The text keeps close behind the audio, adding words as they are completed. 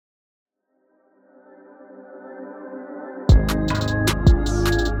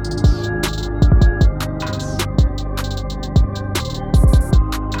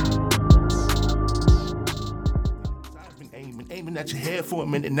at your head for a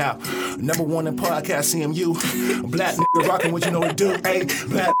minute now. Number one in podcast CMU. Black nigga rocking what you know to do. Hey,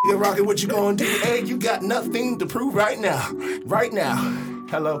 black nigga rocking what you gonna do. Hey, you got nothing to prove right now. Right now.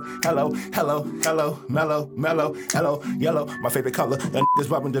 Hello, hello, hello, hello, mellow, hello, yellow, my favorite color. That niggas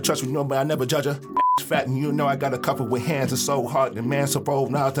robbing the trust with no, but I never judge her. Fat and you know I got a couple with hands and so hard. The man so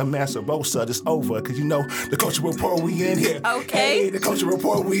bold, now the man so bold, so it's over. Cause you know the culture report we in here. Okay. Hey, the culture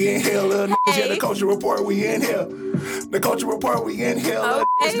report we in here, little niggas. Yeah, the culture report we in here. The culture report we in here, little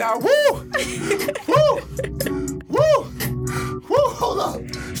niggas. Now, woo, hold up.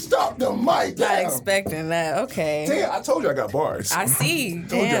 Stop the mic down. Not expecting that. Okay. Damn, I told you I got bars. I see. I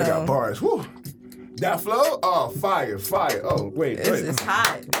told you I got bars. Woo. That flow? Oh, fire. Oh, wait. It's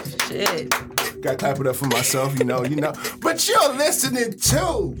hot. Shit. Gotta clap it up for myself, you know. But you're listening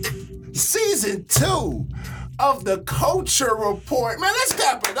to season 2 of the Culture Report. Man, let's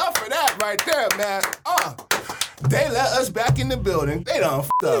clap it up for that right there, man. They let us back in the building. They done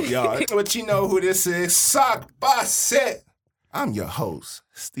f***ed up, y'all. But you know who this is. Sock Bassett. I'm your host,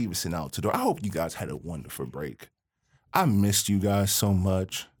 Stevenson Altador. I hope you guys had a wonderful break. I missed you guys so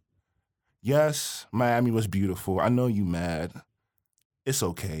much. Yes, Miami was beautiful. I know you mad. It's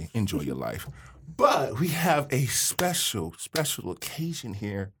okay. Enjoy your life. But we have a special occasion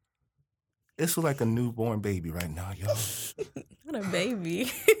here. It's like a newborn baby right now, y'all. Not a baby.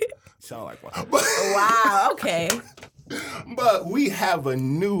 Sound like one. Wow, okay. But we have a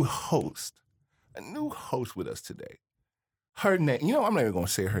new host with us today. Her name, I'm not even going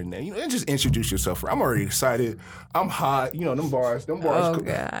to say her name. Just introduce yourself. I'm already excited. I'm hot. Them bars. Oh,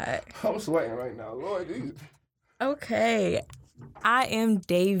 God. I'm sweating right now. Lord, these. Okay. I am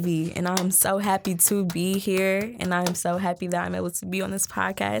Davy, and I'm so happy to be here, and I'm so happy that I'm able to be on this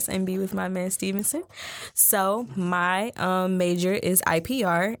podcast and be with my man Stevenson. So my major is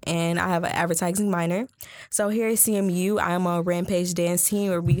IPR, and I have an advertising minor. So here at CMU, I'm on Rampage Dance Team,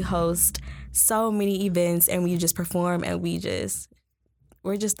 where we host so many events, and we just perform, and we're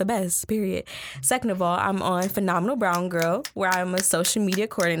just the best, period. Second of all, I'm on Phenomenal Brown Girl, where I'm a social media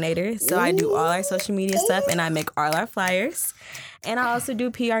coordinator. So I do all our social media stuff, and I make all our flyers. And I also do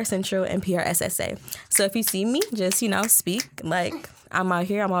PR Central and PR SSA. So if you see me, just, speak. Like, I'm out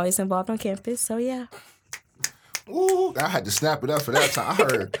here. I'm always involved on campus. So, yeah. Ooh, I had to snap it up for that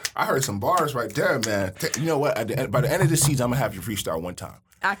time. I heard some bars right there, man. You know what? By the end of the season, I'm going to have you freestyle one time.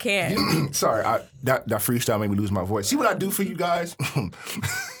 I can't. Sorry, that freestyle made me lose my voice. See what I do for you guys?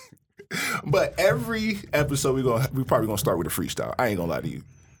 But every episode, we probably going to start with a freestyle. I ain't going to lie to you.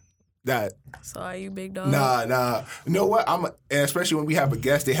 So are you, big dog? Nah. You know what? And especially when we have a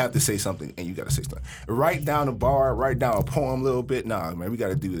guest, they have to say something, and you got to say something. Write down a bar, write down a poem a little bit. Nah, man, we got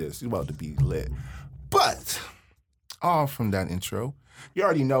to do this. It's about to be lit. But, all from that intro, you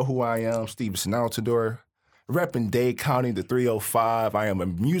already know who I am, Stevenson Altador, repping Dade County, the 305. I am a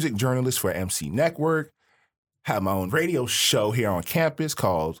music journalist for MC Network. Have my own radio show here on campus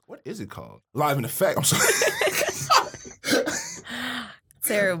called, what is it called? Live in Effect. I'm sorry.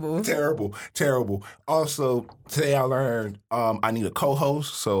 Terrible. Also, today I learned I need a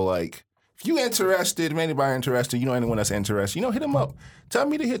co-host. So, if you interested, if anybody interested, anyone that's interested, hit them up. Tell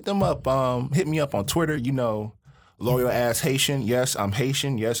me to hit them up. Hit me up on Twitter, loyal ass Haitian. Yes, I'm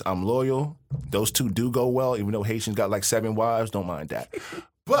Haitian. Yes, I'm loyal. Those two do go well, even though Haitians got 7 wives. Don't mind that.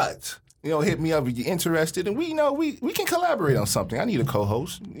 But, hit me up if you're interested, and we can collaborate on something. I need a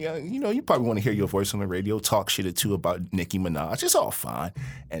co-host. Yeah, you probably want to hear your voice on the radio, talk shit or two about Nicki Minaj. It's all fine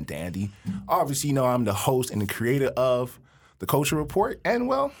and dandy. Obviously, I'm the host and the creator of the Culture Report, and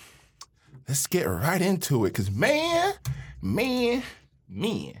well, let's get right into it, because man,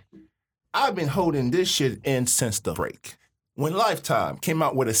 I've been holding this shit in since the break. When Lifetime came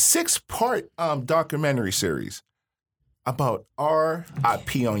out with a 6-part documentary series about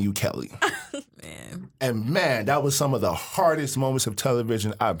R.I.P. on You, Kelly. Man. And man, that was some of the hardest moments of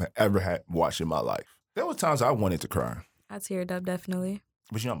television I've ever had watched in my life. There were times I wanted to cry. I teared up, definitely.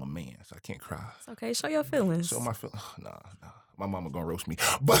 But I'm a man, so I can't cry. It's okay. Show your feelings. Show my feelings. Nah. My mama gonna roast me.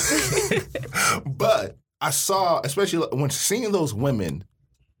 But I saw, especially when seeing those women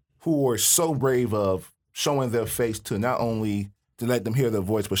who were so brave of showing their face to not only to let them hear their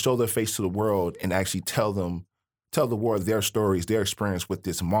voice, but show their face to the world and actually tell the world their stories, their experience with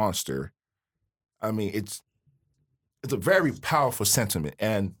this monster. I mean, it's a very powerful sentiment.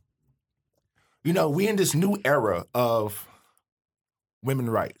 And, we in this new era of women's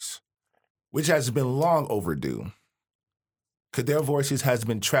rights, which has been long overdue, because their voices has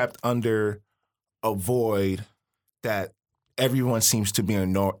been trapped under a void that everyone seems to be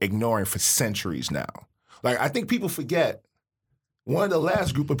ignoring for centuries now. I think people forget, one of the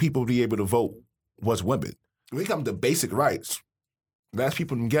last group of people to be able to vote was women. When it comes to basic rights, Last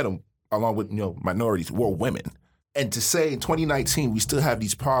people to get them, along with minorities, were women. And to say in 2019 we still have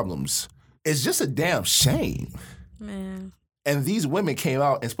these problems is just a damn shame. Man. And these women came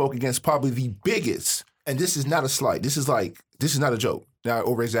out and spoke against probably the biggest. And this is not a slight. This is not a joke. Not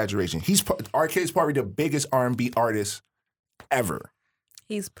over exaggeration. R. Kelly's probably the biggest R&B artist ever.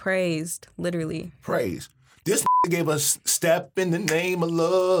 He's praised, literally. Praised. This gave us "Step in the Name of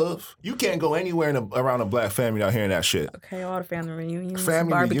Love." You can't go anywhere around a black family without hearing that shit. Okay, all the family reunions,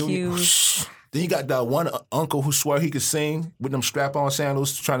 Barbecues. Reunion. Then you got that one uncle who swore he could sing with them strap-on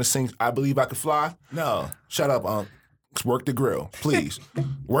sandals trying to sing "I Believe I Could Fly." No, shut up, Unc. Work the grill, please.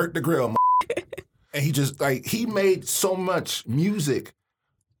 Work the grill, And he just, he made so much music.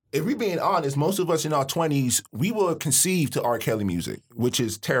 If we're being honest, most of us in our 20s, we were conceived to R. Kelly music, which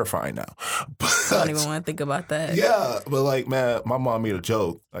is terrifying now. But, I don't even want to think about that. Yeah, but man, my mom made a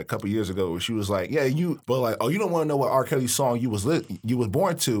joke a couple years ago where she was like, yeah, you don't want to know what R. Kelly song you was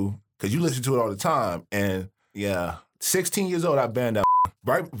born to because you listen to it all the time. And yeah, 16 years old, I banned that.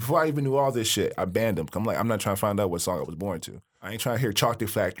 Right before I even knew all this shit, I banned him. I'm like, I'm not trying to find out what song I was born to. I ain't trying to hear Chocolate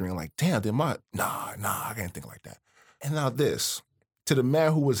Factory and like, damn, I can't think like that. And now this, to the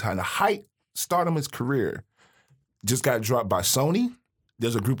man who was on the height stardom of his career, just got dropped by Sony.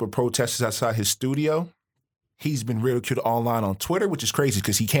 There's a group of protesters outside his studio. He's been ridiculed online on Twitter, which is crazy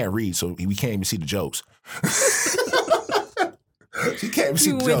because he can't read, so we can't even see the jokes. He can't even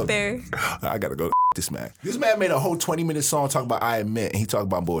see the jokes. There. I gotta go this man. This man made a whole 20-minute song talking about I Admit, and he talked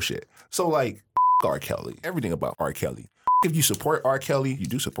about bullshit. So R. Kelly, everything about R. Kelly. If you support R. Kelly, you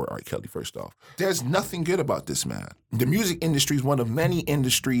do support R. Kelly, first off. There's nothing good about this man. The music industry is one of many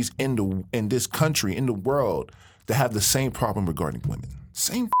industries in this country, in the world, that have the same problem regarding women.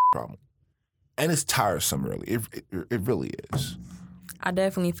 Same problem. And it's tiresome, really. It really is. I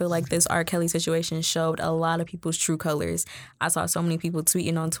definitely feel like this R. Kelly situation showed a lot of people's true colors. I saw so many people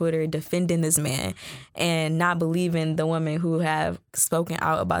tweeting on Twitter defending this man and not believing the women who have spoken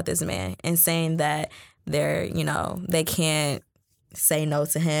out about this man and saying that they can't say no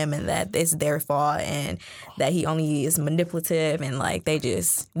to him and that it's their fault and that he only is manipulative and they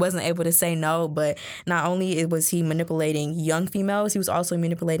just wasn't able to say no. But not only was he manipulating young females, he was also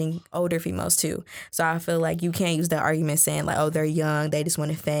manipulating older females too. So I feel like you can't use that argument saying they're young, they just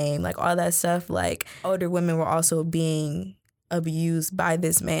wanted fame, all that stuff. Older women were also being abused by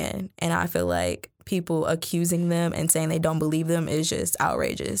this man, and I feel like people accusing them and saying they don't believe them is just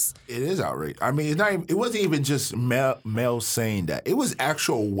outrageous. It is outrageous. I mean, it wasn't even just males saying that. It was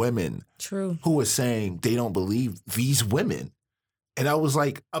actual women who were saying they don't believe these women. And I was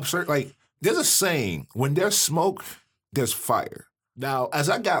absurd. There's a saying, when there's smoke, there's fire. Now, as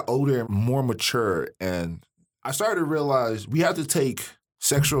I got older and more mature, and I started to realize we have to take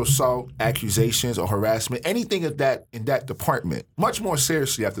sexual assault accusations or harassment, anything of that in that department, much more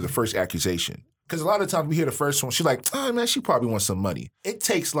seriously after the first accusation. Because a lot of times we hear the first one, she's like, oh, man, she probably wants some money. It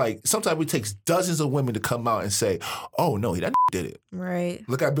takes sometimes it takes dozens of women to come out and say, oh, no, that did it. Right.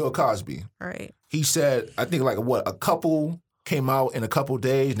 Look at Bill Cosby. Right. He said, I think a couple came out in a couple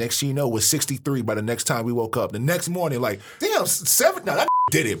days. Next thing you know, was 63 by the next time we woke up. The next morning, damn, 7, no, that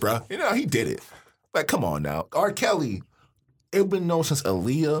did it, bro. He did it. Come on now. R. Kelly, it's been known since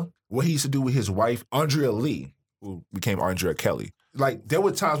Aaliyah, what he used to do with his wife, Andrea Lee, who became Andrea Kelly. There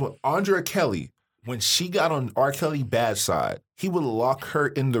were times when Andrea Kelly, when she got on R. Kelly's bad side, he would lock her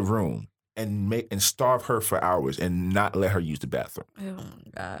in the room and starve her for hours and not let her use the bathroom. Oh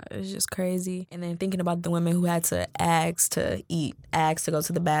my God, it's just crazy. And then thinking about the women who had to ask to eat, ask to go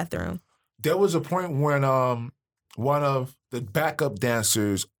to the bathroom. There was a point when one of the backup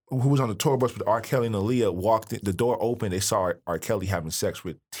dancers who was on the tour bus with R. Kelly and Aaliyah walked in, the door open, they saw R. Kelly having sex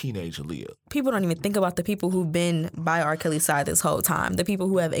with teenage Aaliyah. People don't even think about the people who've been by R. Kelly's side this whole time. The people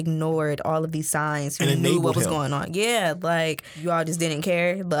who have ignored all of these signs, who knew what was going on. Yeah, y'all just didn't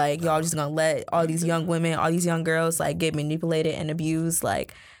care. Y'all just gonna let all these young women, all these young girls, get manipulated and abused. I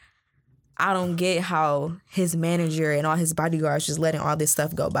don't get how his manager and all his bodyguards just letting all this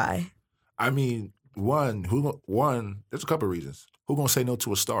stuff go by. I mean, one, there's a couple of reasons. Who gonna say no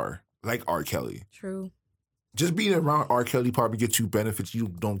to a star like R. Kelly? True. Just being around R. Kelly probably gets you benefits you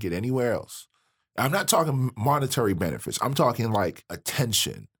don't get anywhere else. I'm not talking monetary benefits. I'm talking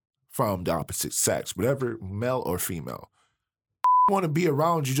attention from the opposite sex, whatever, male or female. Want to be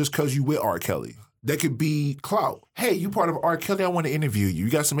around you just because you with R. Kelly. That could be clout. Hey, you part of R. Kelly, I want to interview you.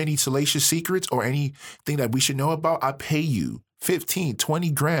 You got any salacious secrets or anything that we should know about? I pay you $15,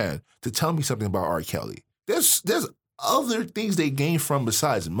 $20 grand to tell me something about R. Kelly. There's other things they gain from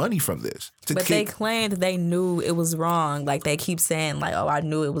besides money from this. But they claimed they knew it was wrong. Like, they keep saying, like, oh, I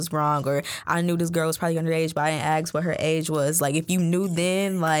knew it was wrong, or I knew this girl was probably underage, but I didn't ask what her age was. Like, if you knew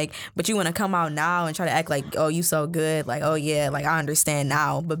then, like, but you want to come out now and try to act like, oh, you so good. Like, oh, yeah, like, I understand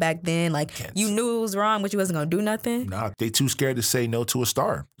now. But back then, like, you knew it was wrong, but you wasn't going to do nothing. Nah, they too scared to say no to a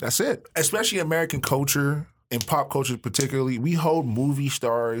star. That's it. Especially American culture, and pop culture particularly, we hold movie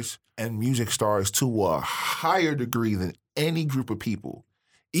stars and music stars to a higher degree than any group of people.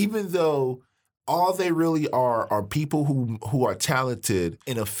 Even though all they really are people who are talented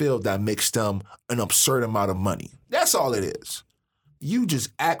in a field that makes them an absurd amount of money. That's all it is. You just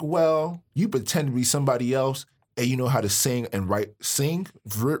act well, you pretend to be somebody else, and you know how to sing and sing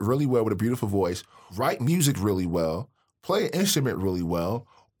really well with a beautiful voice, write music really well, play an instrument really well,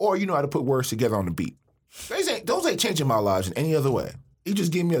 or you know how to put words together on the beat. Those ain't changing my lives in any other way. He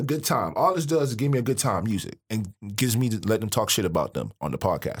just give me a good time. All this does is give me a good time music and gives me to let them talk shit about them on the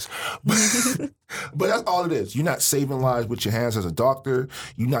podcast. But that's all it is. You're not saving lives with your hands as a doctor.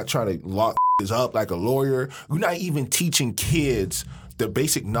 You're not trying to lock up like a lawyer. You're not even teaching kids the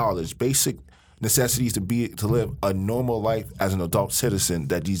basic knowledge, basic necessities to live a normal life as an adult citizen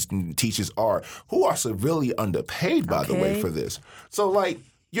that these teachers are, who are severely underpaid, by the way, for this. So, like,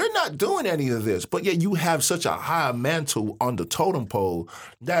 you're not doing any of this, but yet you have such a high mantle on the totem pole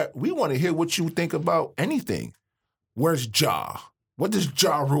that we want to hear what you think about anything. Where's Ja? What does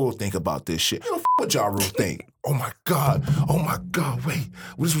Ja Rule think about this shit? You know, what Ja Rule think. Oh my God, wait.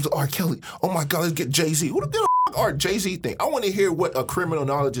 This was R. Kelly. Oh my God, let's get Jay-Z. Who the Jay-Z think? I want to hear what a criminal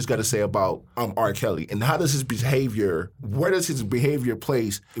knowledge got to say about R. Kelly, and how does his behavior, where does his behavior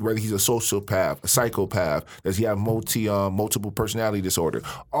place, whether he's a sociopath, a psychopath, does he have multiple personality disorder,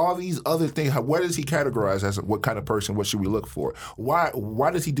 all these other things, where does he categorize as what kind of person, what should we look for? Why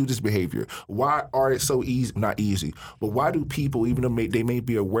does he do this behavior? Why are it so easy, not easy, but why do people, even though they may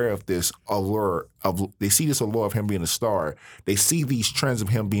be aware of this allure, they see this allure of him being a star, they see these trends of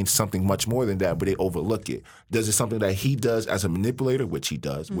him being something much more than that, but they overlook it. Does it something that he does as a manipulator, which he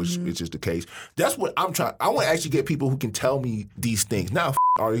does, which is the case? That's what I'm trying. I want to actually get people who can tell me these things. Now,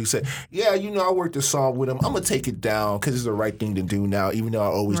 Ari, who said, yeah, you know, I worked a song with him. I'm going to take it down because it's the right thing to do now, even though I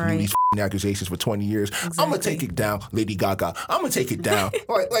always knew these accusations for 20 years. Exactly. I'm going to take it down, Lady Gaga. I'm going to take it down.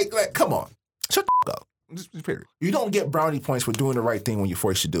 like, come on. Shut the up. Just period. You don't get brownie points for doing the right thing when you're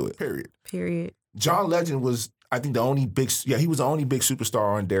forced to do it. Period. John Legend was, I think, he was the only big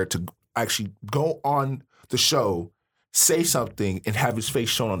superstar on there to actually go on the show, say something, and have his face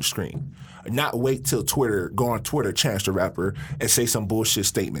shown on the screen. Not wait till go on Twitter, Chance the Rapper, and say some bullshit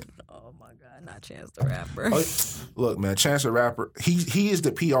statement. Oh my God, not Chance the Rapper. Look, man, Chance the Rapper, he is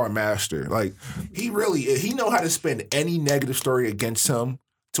the PR master. Like, he know how to spin any negative story against him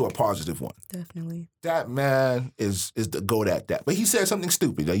to a positive one. Definitely. That man is the GOAT at that. But he said something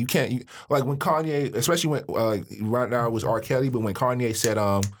stupid. Like, like when Kanye, especially when, right now it was R. Kelly, but when Kanye said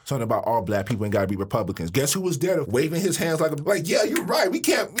something about all black people ain't got to be Republicans, guess who was there waving his hands like, yeah, you're right. We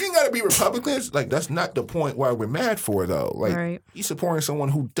ain't got to be Republicans. Like, that's not the point why we're mad for, though. Like, he's supporting someone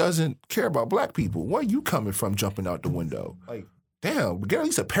who doesn't care about black people. Where are you coming from jumping out the window? Like, damn, get at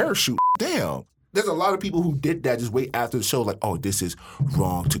least a parachute. Damn. There's a lot of people who did that just wait after the show like, oh, this is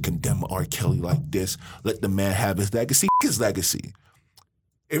wrong to condemn R. Kelly like this. Let the man have his legacy. His legacy.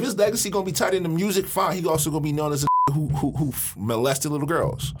 If his legacy going to be tied into music, fine. He also going to be known as a who molested little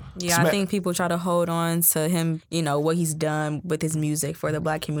girls. Yeah, I think people try to hold on to him, you know, what he's done with his music for the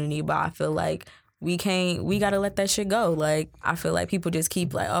black community, but I feel like we got to let that shit go. Like, I feel like people just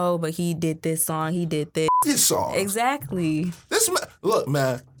keep like, oh, but he did this song, he did this. This song. Exactly. Look,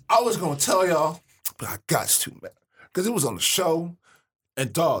 man. I was going to tell y'all, but I got to, man. Because it was on the show.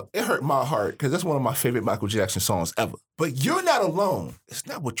 And, dog, it hurt my heart because that's one of my favorite Michael Jackson songs ever. But You're Not Alone. It's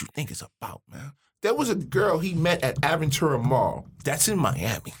not what you think it's about, man. There was a girl he met at Aventura Mall. That's in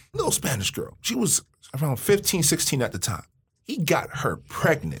Miami. Little Spanish girl. She was around 15, 16 at the time. He got her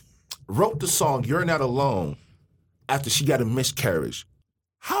pregnant. Wrote the song You're Not Alone after she got a miscarriage.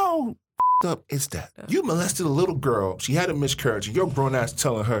 How up is that? You molested a little girl. She had a miscarriage, and your grown ass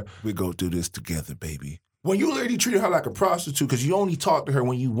telling her, "We go through this together, baby." When you literally treated her like a prostitute because you only talk to her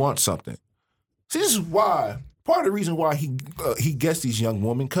when you want something. See, this is why part of the reason why he gets these young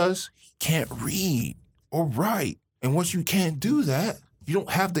women, because he can't read or write, and once you can't do that, you don't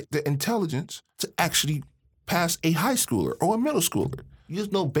have the intelligence to actually pass a high schooler or a middle schooler. You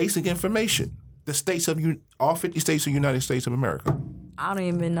just know basic information. All 50 states of the United States of America. I don't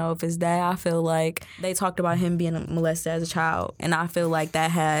even know if it's that. I feel like they talked about him being molested as a child, and I feel like that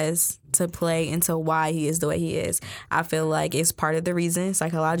has to play into why he is the way he is. I feel like it's part of the reason,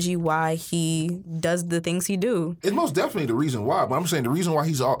 psychology, why he does the things he do. It's most definitely the reason why, but I'm saying the reason why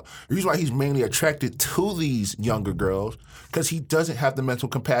he's mainly attracted to these younger girls, because he doesn't have the mental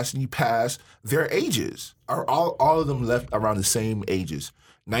capacity past their ages. Are all of them left around the same ages?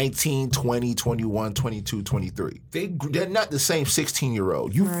 19, 20, 21, 22, 23. They're not the same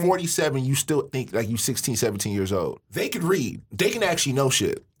 16-year-old. You Right. 47, you still think like you 16, 17 years old. They could read. They can actually know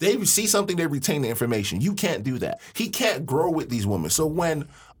shit. They see something, they retain the information. You can't do that. He can't grow with these women. So when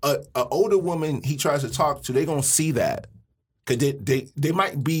a older woman he tries to talk to, they gonna see that. Because they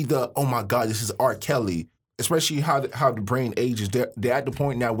might be the, oh my God, this is R. Kelly. Especially how the brain ages. They're at the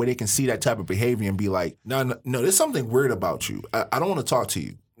point now where they can see that type of behavior and be like, no, there's something weird about you. I don't want to talk to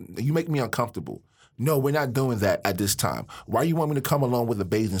you. You make me uncomfortable. No, we're not doing that at this time. Why you want me to come along with a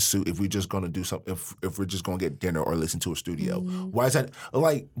bathing suit if we're just going to do something, if we're just going to get dinner or listen to a studio? Why is that?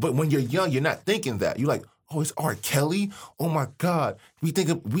 Like, but when you're young, you're not thinking that. You're like, oh, it's R. Kelly? Oh my God. We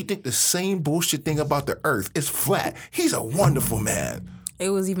think the same bullshit thing about the earth. It's flat. He's a wonderful man. It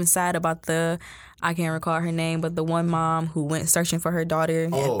was even sad about I can't recall her name, but the one mom who went searching for her daughter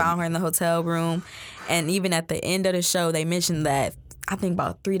and found her in the hotel room. And even at the end of the show, they mentioned that I think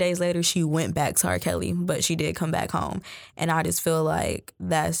about 3 days later, she went back to R. Kelly, but she did come back home. And I just feel like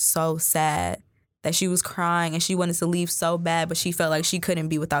that's so sad that she was crying and she wanted to leave so bad, but she felt like she couldn't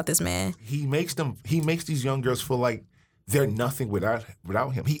be without this man. He makes these young girls feel like they're nothing without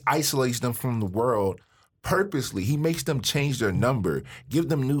him. He isolates them from the world purposely. He makes them change their number, give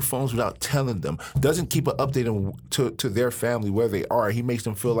them new phones without telling them, doesn't keep an update to their family where they are. He makes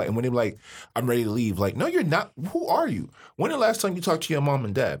them feel like, and when they're like, I'm ready to leave, like, no, you're not. Who are you? When the last time you talked to your mom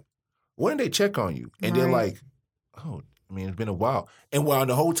and dad? When did they check on you? And they're like, oh, I mean, it's been a while. And while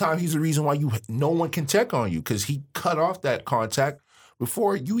the whole time he's the reason why no one can check on you, because he cut off that contact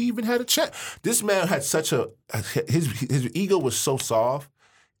before you even had a check. This man had his ego was so soft.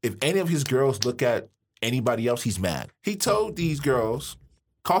 If any of his girls look at anybody else, he's mad. He told these girls,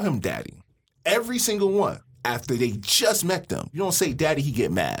 call him daddy. Every single one. After they just met them. You don't say daddy, he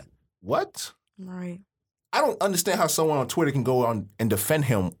get mad. What? Right. I don't understand how someone on Twitter can go on and defend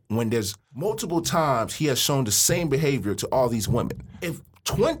him when there's multiple times he has shown the same behavior to all these women. If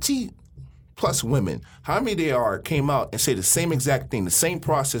 20 plus women, how many they are, came out and say the same exact thing, the same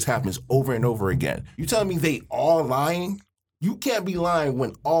process happens over and over again. You telling me they all lying? You can't be lying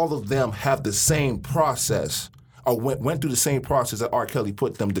when all of them have the same process or went through the same process that R. Kelly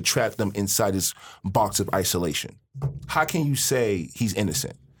put them to trap them inside his box of isolation. How can you say he's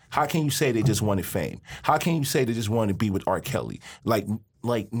innocent? How can you say they just wanted fame? How can you say they just wanted to be with R. Kelly?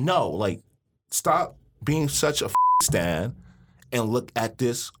 No, stop being such a stan and look at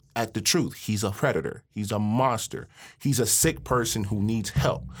this at the truth. He's a predator. He's a monster. He's a sick person who needs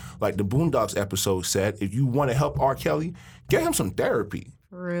help. Like the Boondocks episode said, if you want to help R. Kelly, get him some therapy.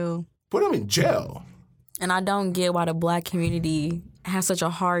 For real. Put him in jail. And I don't get why the Black community has such a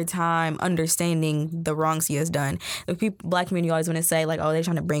hard time understanding the wrongs he has done. The Black community always want to say, like, oh, they're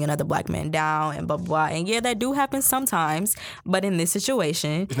trying to bring another Black man down and blah, blah, blah. And yeah, that do happen sometimes. But in this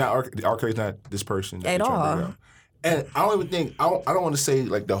situation... It's not R. Kelly's not this person. At all. And I don't even think, I don't want to say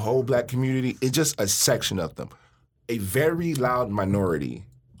like the whole Black community. It's just a section of them. A very loud minority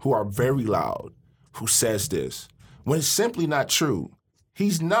who are very loud who says this. When it's simply not true.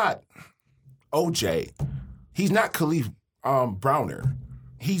 He's not OJ. He's not Khalif Browner.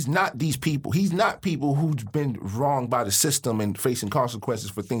 He's not these people. He's not people who've been wronged by the system and facing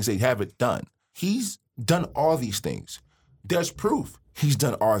consequences for things they haven't done. He's done all these things. There's proof he's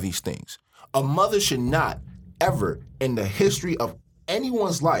done all these things. A mother should not ever in the history of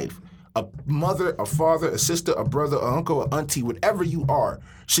anyone's life, a mother, a father, a sister, a brother, an uncle, an auntie, whatever you are,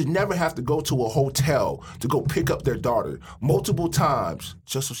 should never have to go to a hotel to go pick up their daughter multiple times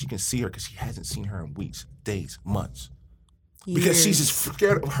just so she can see her because he hasn't seen her in weeks, days, months. Because she's just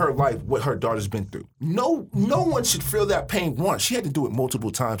scared of her life, what her daughter's been through. No one should feel that pain once. She had to do it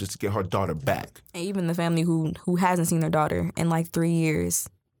multiple times just to get her daughter back. And even the family who hasn't seen their daughter in like 3 years.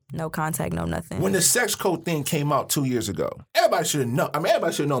 No contact, no nothing. When the sex code thing came out 2 years ago, everybody should have known.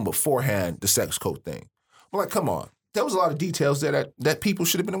 Everybody should have known beforehand the sex code thing. But like, come on. There was a lot of details there that people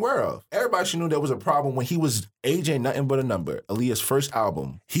should have been aware of. Everybody should know there was a problem when he was AJ Nothing But a Number, Aaliyah's first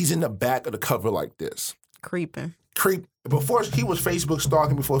album. He's in the back of the cover like this. Creeping. Before he was Facebook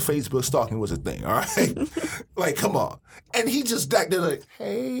stalking, before Facebook stalking was a thing, all right? Like, come on. And he just back there like,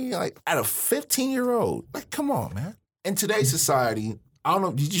 hey, like at a 15-year-old. Like, come on, man. In today's society, I don't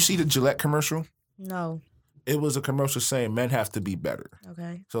know, did you see the Gillette commercial? No. It was a commercial saying men have to be better.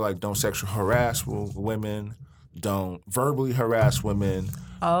 Okay. So, like, don't sexual harass women, Don't verbally harass women.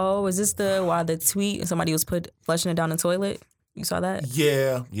 Oh, is this the tweet somebody was flushing it down the toilet? You saw that?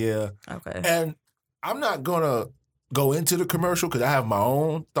 Yeah. Okay. And I'm not going to go into the commercial because I have my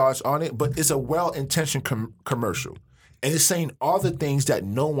own thoughts on it, but it's a well-intentioned commercial. And it's saying all the things that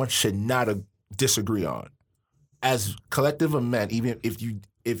no one should not disagree on. As collective of men, even if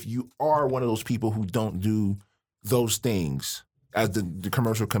you are one of those people who don't do those things, as the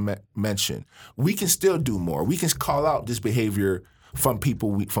commercial mentioned, we can still do more. We can call out this behavior from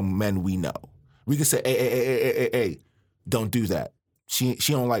from men we know. We can say, hey, don't do that. She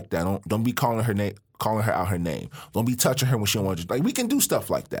don't like that. Don't be calling her out her name. Don't be touching her when she don't want to. Like, we can do stuff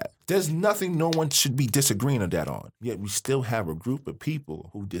like that. There's nothing no one should be disagreeing on that on. Yet we still have a group of people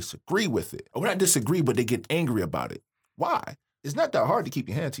who disagree with it. Or not disagree, but they get angry about it. Why? It's not that hard to keep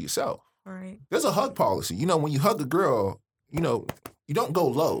your hand to yourself. Right. There's a hug policy. When you hug a girl, you don't go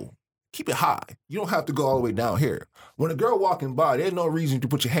low. Keep it high. You don't have to go all the way down here. When a girl walking by, there's no reason to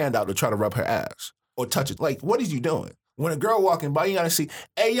put your hand out to try to rub her ass or touch it. Like, what is you doing? When a girl walking by, you gotta see,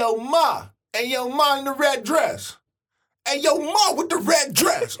 hey, yo, ma. Hey, yo, ma in the red dress. Hey, yo, ma with the red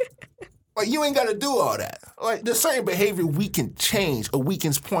dress. Like, you ain't gotta do all that. Like, there's certain behavior we can change or we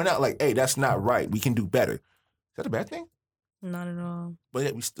can point out, like, hey, that's not right. We can do better. Is that a bad thing? Not at all. But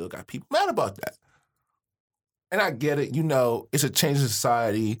yet we still got people mad about that. And I get it, it's a change in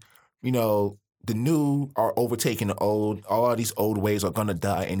society. The new are overtaking the old. All of these old ways are gonna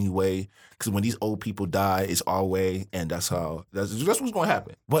die anyway. Because when these old people die, it's our way, and that's what's gonna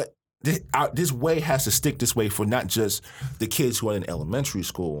happen. But this way has to stick this way for not just the kids who are in elementary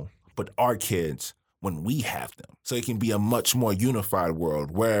school, but our kids when we have them. So it can be a much more unified world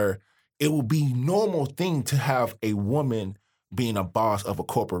where it will be normal thing to have a woman being a boss of a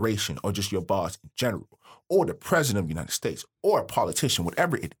corporation or just your boss in general, or the president of the United States, or a politician,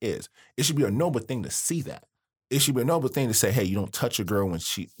 whatever it is. It should be a noble thing to see that. It should be a noble thing to say, hey, you don't touch a girl when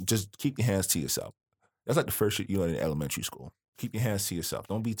just keep your hands to yourself. That's like the first shit you learn in elementary school. Keep your hands to yourself.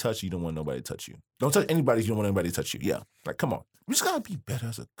 Don't be touched. You don't want nobody to touch you. Don't touch anybody. You don't want anybody to touch you. Yeah. Like, come on. We just got to be better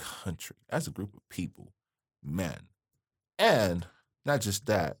as a country, as a group of people, men. And not just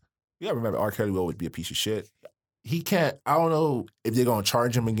that. You got to remember, R. Kelly will always be a piece of shit. He can't, I don't know if they're going to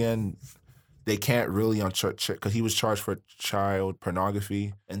charge him again. They can't really on because he was charged for child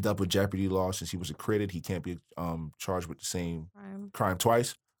pornography and double jeopardy law. Since he was acquitted, he can't be charged with the same crime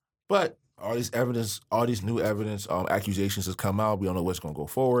twice. But all this evidence, all these new evidence, accusations has come out. We don't know what's going to go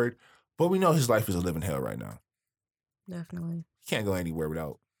forward. But we know his life is a living hell right now. Definitely. He can't go anywhere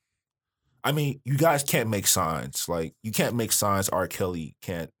without. I mean, you guys can't make signs. Like, you can't make signs R. Kelly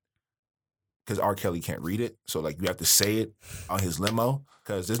can't. Because R. Kelly can't read it, so like you have to say it on his limo.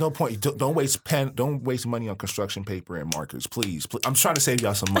 Because there's no point. Don't waste money on construction paper and markers, please. I'm trying to save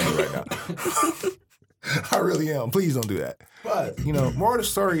y'all some money right now. I really am. Please don't do that. But more of the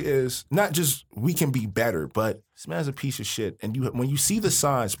story is not just we can be better, but this man's a piece of shit. And when you see the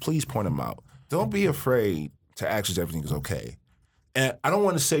signs, please point them out. Don't be afraid to ask if everything is okay. And I don't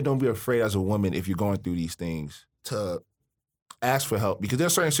want to say don't be afraid as a woman if you're going through these things to ask for help, because there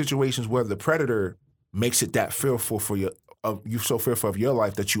are certain situations where the predator makes it that fearful for you. You're so fearful of your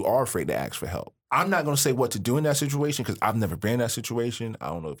life that you are afraid to ask for help. I'm not going to say what to do in that situation because I've never been in that situation. I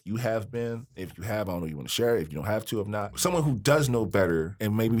don't know if you have been. If you have, I don't know if you want to share it. If you don't have to, if not. Someone who does know better,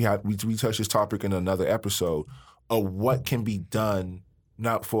 and maybe we touch this topic in another episode, of what can be done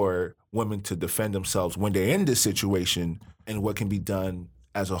not for women to defend themselves when they're in this situation, and what can be done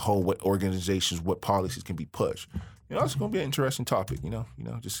as a whole, what organizations, what policies can be pushed. It's going to be an interesting topic,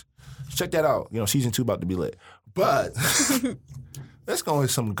 just check that out. Season 2 about to be lit. But let's go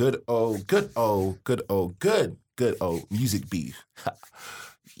with some good old music beef.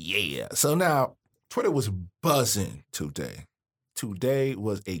 Yeah. So now, Twitter was buzzing today. Today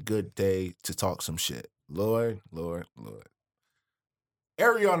was a good day to talk some shit. Lord.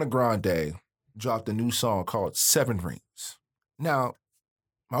 Ariana Grande dropped a new song called 7 Rings. Now,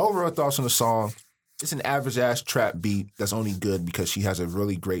 my overall thoughts on the song, it's an average-ass trap beat that's only good because she has a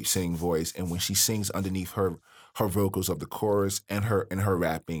really great singing voice, and when she sings underneath her vocals of the chorus and her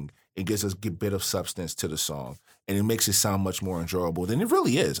rapping, it gives us a bit of substance to the song, and it makes it sound much more enjoyable than it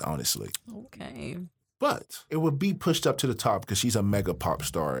really is, honestly. Okay. But it would be pushed up to the top because she's a mega pop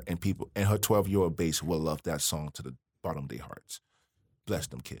star, and people and her 12-year-old base will love that song to the bottom of their hearts. Bless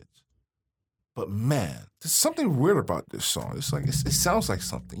them kids. But man, there's something weird about this song. It's like it sounds like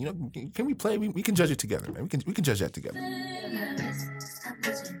something. Can we play? We can judge it together, man. We can judge that together.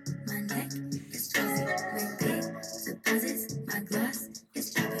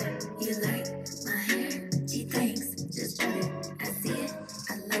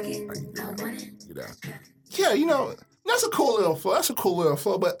 Yeah, Yeah, that's a cool little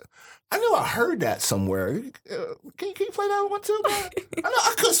flow. But I knew I heard that somewhere. Can you play that one too, man?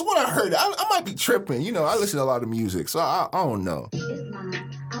 I could have sworn I heard it. I might be tripping. I listen to a lot of music, so I don't know.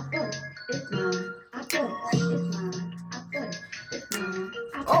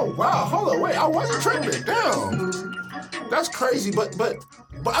 Oh wow, hold on, wait, I wasn't tripping. Damn, that's crazy. But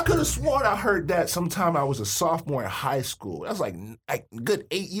I could have sworn I heard that sometime I was a sophomore in high school. That's like good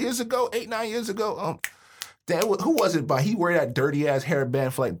 9 years ago. Damn, who was it by? He wear that dirty ass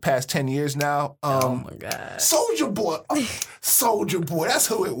hairband for like past 10 years now. Oh my God. Soulja Boy. Soulja Boy, that's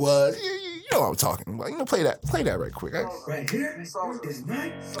who it was. You know what I'm talking about. Play that right quick. Right here is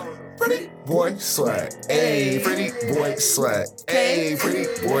my Pretty boy swag. Hey, pretty boy swag. Hey,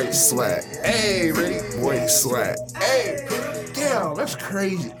 pretty boy swag. Hey, pretty boy swag. Hey, damn, that's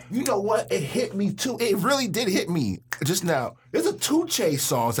crazy. You know what? It hit me too. It really did hit me just now. There's a 2 Chainz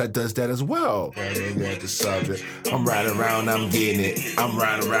song that does that as well. The subject. I'm riding around, I'm getting it. I'm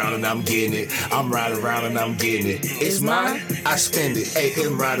riding around and I'm getting it. I'm riding around and I'm getting it. It's mine, I spend it. Hey,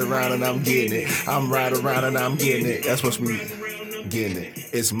 I'm riding around and I'm getting it. I'm riding around and I'm getting it. That's what's me getting it.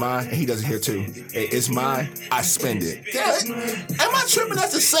 It's mine. He does it here too. Hey, it's mine, I spend it. Yeah, am I tripping?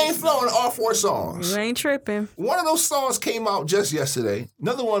 That's the same flow in all 4 songs. You ain't tripping. One of those songs came out just yesterday.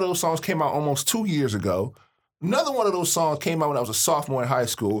 Another one of those songs came out almost 2 years ago. Another one of those songs came out when I was a sophomore in high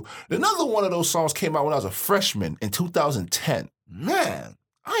school. Another one of those songs came out when I was a freshman in 2010. Man,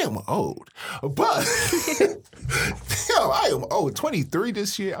 I am old. But, I am old. 23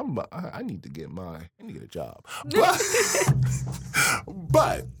 this year. I need to get a job.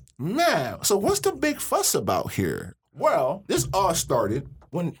 But, man, so what's the big fuss about here? Well, this all started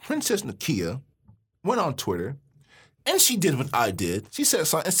when Princess Nakia went on Twitter and she did what I did. She said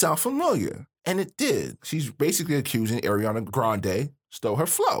something sound familiar. And it did. She's basically accusing Ariana Grande stole her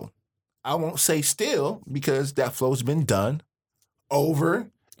flow. I won't say still because that flow's been done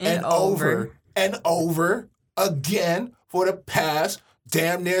over and over and over again for the past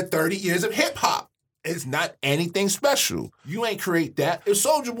damn near 30 years of hip hop. It's not anything special. You ain't create that. If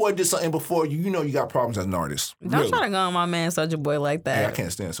Soulja Boy did something before you, you got problems as an artist. Don't try to go on my man Soulja Boy like that. Hey, I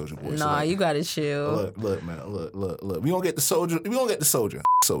can't stand Soulja Boy. Nah, you gotta chill. Look, man. Look. We gonna get the Soulja.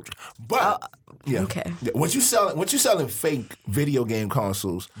 But yeah. Okay. Once you selling fake video game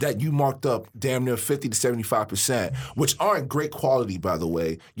consoles that you marked up damn near 50 to 75%, which aren't great quality, by the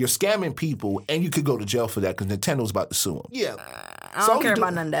way, you're scamming people, and you could go to jail for that because Nintendo's about to sue them. Yeah. I don't care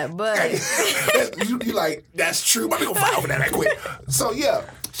about none of that, but you be like, that's true. Let me go file for that right quick. So yeah,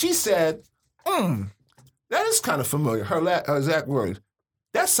 she said, that is kind of familiar. Her exact words.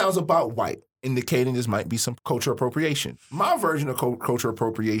 That sounds about white, indicating this might be some cultural appropriation. My version of cultural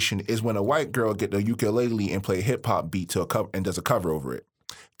appropriation is when a white girl get the ukulele and play a hip hop beat to a cover and does a cover over it.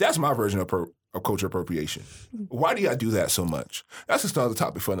 That's my version of cultural appropriation. Why do y'all do that so much? That's just another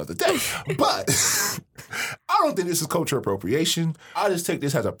topic for another day. But I don't think this is cultural appropriation. I just take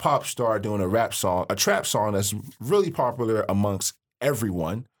this as a pop star doing a rap song, a trap song that's really popular amongst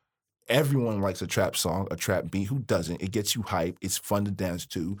everyone. Everyone likes a trap song, a trap beat. Who doesn't? It gets you hype. It's fun to dance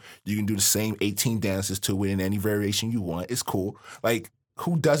to. You can do the same 18 dances to it in any variation you want. It's cool. Like,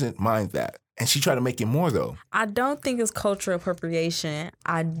 who doesn't mind that? And she tried to make it more, though. I don't think it's cultural appropriation.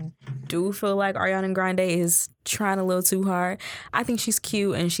 I do feel like Ariana Grande is trying a little too hard. I think she's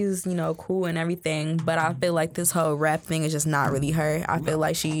cute and she's, cool and everything, but I feel like this whole rap thing is just not really her. I feel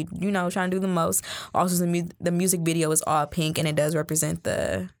like she, trying to do the most. Also, the music video is all pink and it does represent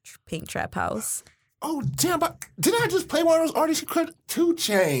the pink trap house. Oh, damn, but did I just play one of those artists who could 2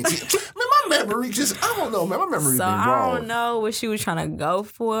 Chainz? Man, my memory I don't know, man. My memory's been wrong. I don't know what she was trying to go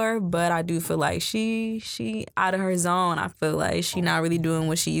for, but I do feel like she out of her zone. I feel like she not really doing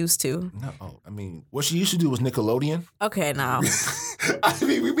what she used to. No, I mean, what she used to do was Nickelodeon. Okay, now. I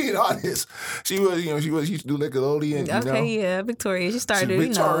mean, we being honest. She used to do Nickelodeon, Okay, yeah, Victoria. She started,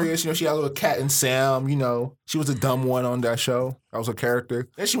 Victoria, she had a little Cat and Sam, She was a dumb one on that show. That was her character.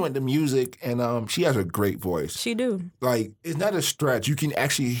 Then she went to music, and she has a great voice. She do. Like, it's not a stretch. You can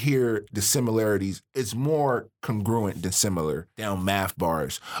actually hear the similarities. It's more congruent than similar down math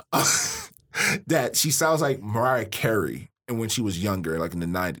bars. That she sounds like Mariah Carey, and when she was younger, like in the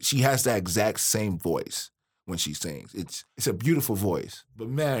 90s. She has that exact same voice when she sings. It's a beautiful voice. But,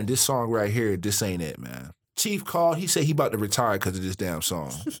 man, this song right here, this ain't it, man. Chief called. He said he about to retire because of this damn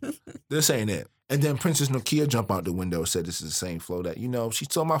song. This ain't it. And then Princess Nakia jumped out the window and said this is the same flow that, she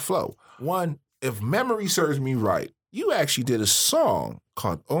stole my flow. One, if memory serves me right, you actually did a song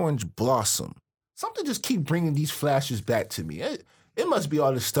called Orange Blossom. Something just keep bringing these flashes back to me. It must be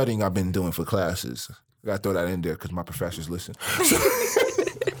all the studying I've been doing for classes. I got to throw that in there because my professors listen.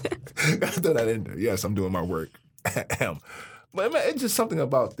 Gotta throw that in there. Yes, I'm doing my work. But man, it's just something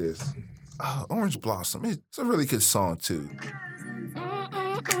about this. Orange Blossom. It's a really good song too.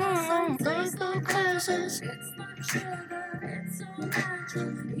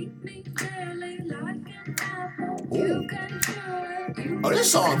 Ooh. Oh,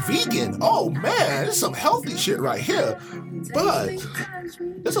 this song vegan. Oh man, this is some healthy shit right here. But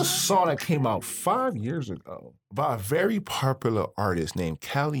there's a song that came out 5 years ago by a very popular artist named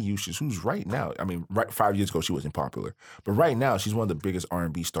Kali Uchis, who's right now, 5 years ago she wasn't popular, but right now she's one of the biggest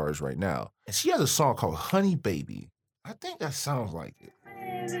R&B stars right now. And she has a song called Honey Baby. I think that sounds like it.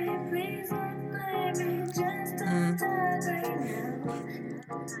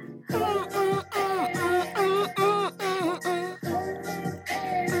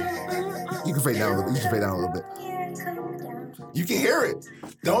 You can fade down a little bit. You can fade down a little bit. You can hear it.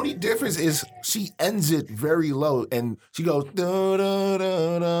 The only difference is she ends it very low and she goes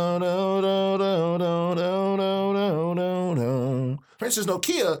Princess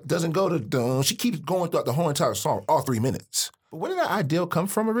Nokia doesn't go to dun. She keeps going throughout the whole entire song, all 3 minutes. But where did that ideal come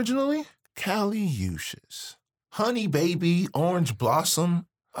from originally? Kali Uchis. Honey Baby, Orange Blossom,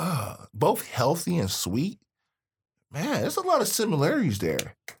 both healthy and sweet. Man, there's a lot of similarities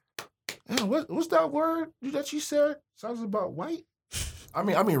there. Man, what's that word that you said? Sounds about white? I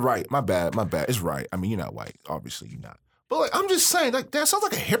mean, right. My bad. It's right. I mean, you're not white. Obviously, you're not. But like, I'm just saying, like, that sounds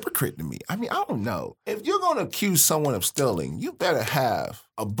like a hypocrite to me. I mean, I don't know. If you're going to accuse someone of stealing, you better have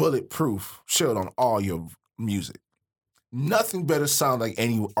a bulletproof shield on all your music. Nothing better sound like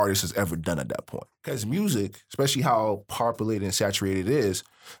any artist has ever done at that point. Because music, especially how populated and saturated it is,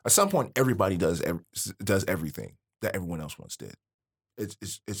 at some point, everybody does everything that everyone else once did.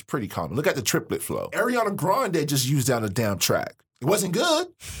 It's pretty common. Look at the triplet flow. Ariana Grande just used down a damn track. It wasn't good,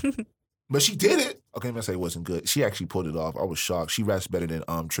 but she did it. Okay, I'm gonna say it wasn't good. She actually pulled it off. I was shocked. She raps better than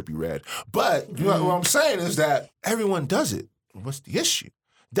Trippie Redd. But you know what I'm saying is that everyone does it. What's the issue?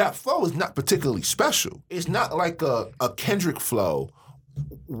 That flow is not particularly special. It's not like a Kendrick flow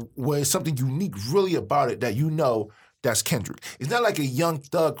where it's something unique really about it that you know that's Kendrick. It's not like a Young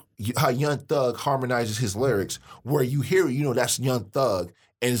Thug, how Young Thug harmonizes his lyrics, where you hear it, you know that's Young Thug,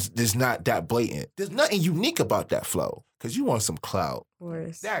 and it's not that blatant. There's nothing unique about that flow, because you want some clout.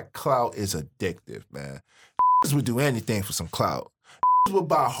 That clout is addictive, man. Would do anything for some clout. Would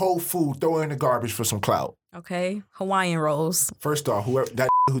buy whole food, throw it in the garbage for some clout. Okay, Hawaiian rolls. First off,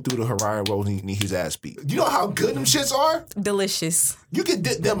 who threw the Hawaiian rolls need his ass beat. You know how good them shits are? Delicious. You can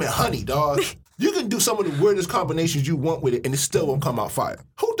dip them in honey, dog. You can do some of the weirdest combinations you want with it, and it still won't come out fire.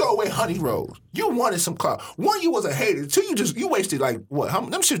 Who throw away honey rolls? You wanted some clout. One, you was a hater. Two, you wasted like what?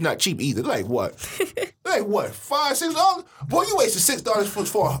 Them shit's not cheap either. Like what? Like what? $5, $6? Boy, you wasted $6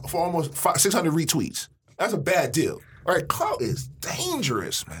 for almost 600 retweets. That's a bad deal. All right, clout is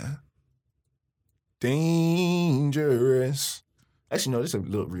dangerous, man. Dangerous. Actually, no, there's a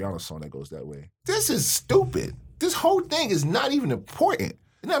little Rihanna song that goes that way. This is stupid. This whole thing is not even important.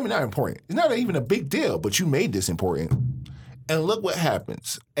 It's not important. It's not even a big deal, but you made this important. And look what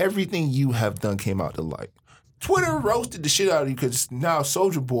happens. Everything you have done came out to light. Twitter roasted the shit out of you because now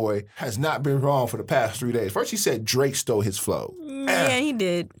Soulja Boy has not been wrong for the past 3 days. First he said Drake stole his flow. Yeah, he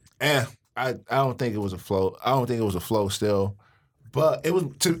did. I don't think it was a flow. I don't think it was a flow still. But it was,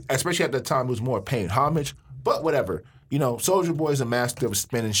 especially at the time, it was more paying homage. But whatever. You know, Soulja Boy is a master of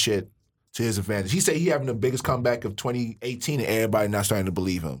spinning shit to his advantage. He said he having the biggest comeback of 2018 and everybody not starting to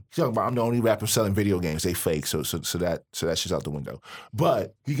believe him. He's talking about, I'm the only rapper selling video games. They fake, so that shit's out the window.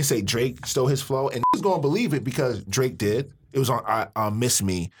 But you can say Drake stole his flow, and he's going to believe it because Drake did. It was on Miss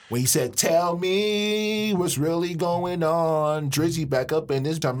Me when he said, tell me what's really going on. Drizzy back up in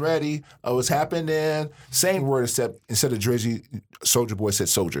this, I'm ready. Oh, what's happening? Same word except instead of Drizzy, Soulja Boy said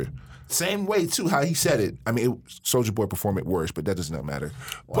Soldier. Same way, too, how he said it. I mean, Soulja Boy performed it worse, but that does not matter.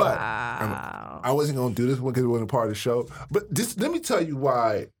 Wow. But I wasn't going to do this one because it wasn't part of the show. But let me tell you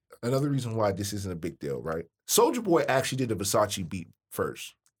why, another reason why this isn't a big deal, right? Soulja Boy actually did a Versace beat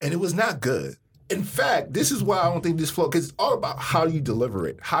first, and it was not good. In fact, this is why I don't think this flow, because it's all about how you deliver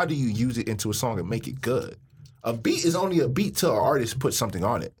it. How do you use it into a song and make it good? A beat is only a beat till an artist puts something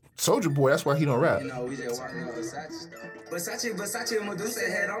on it. Soulja Boy, that's why he don't rap. You know, we just walking on Versace stuff. Versace, Medusa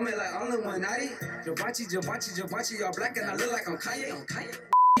head on me like I'm Illuminati. Givenchy, y'all black and I look like I'm Kanye. What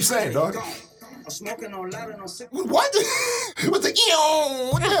you saying, dog? I'm smoking on loud and I'm sick. What? What's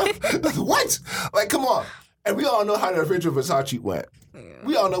the what? Like, come on. And we all know how the original Versace went.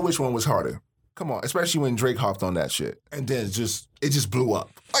 We all know which one was harder. Come on, especially when Drake hopped on that shit. And then it just blew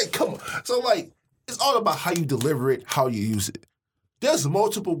up. Like, come on. So, like, it's all about how you deliver it, how you use it. There's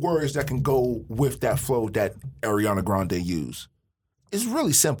multiple words that can go with that flow that Ariana Grande used. It's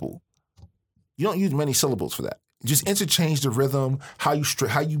really simple. You don't use many syllables for that. Just interchange the rhythm, how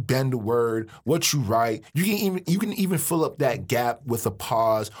you bend the word, what you write. You can even fill up that gap with a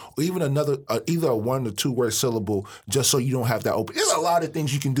pause or even another either a 1 or 2 word syllable, just so you don't have that open. There's a lot of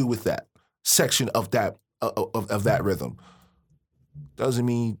things you can do with that section of that of that rhythm. Doesn't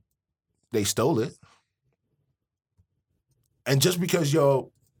mean they stole it. And just because your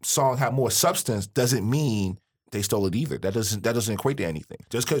song had more substance doesn't mean they stole it either. That doesn't equate to anything.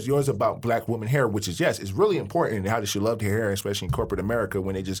 Just because yours is about black women hair, which is, yes, it's really important and how they should love their hair, especially in corporate America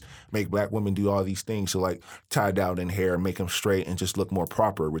when they just make black women do all these things to like tie down in hair and make them straight and just look more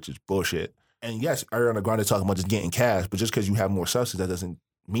proper, which is bullshit. And yes, Ariana Grande talking about just getting cash, but just because you have more substance, that doesn't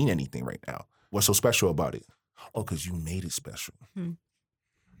mean anything right now. What's so special about it? Oh, because you made it special.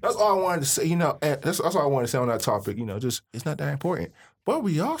 That's all I wanted to say, and that's all I wanted to say on that topic, just it's not that important. But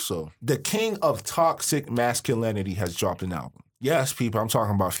the king of toxic masculinity has dropped an album. Yes, people, I'm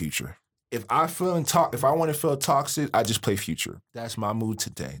talking about Future. If I want to feel toxic, I just play Future. That's my mood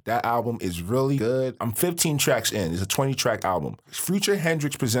today. That album is really good. I'm 15 tracks in. It's a 20-track album. Future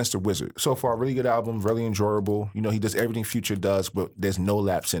Hendrix presents The Wizard. So far, really good album, really enjoyable. He does everything Future does, but there's no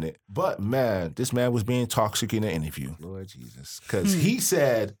lapse in it. But man, this man was being toxic in an interview. Lord Jesus. Because he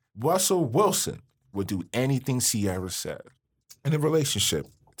said Russell Wilson would do anything Ciara said. In a relationship,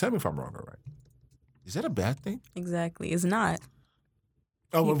 tell me if I'm wrong or right. Is that a bad thing? Exactly. It's not.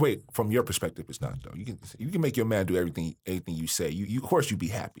 Oh, wait. From your perspective, it's not, though. You can make your man do everything you say. You of course, you'd be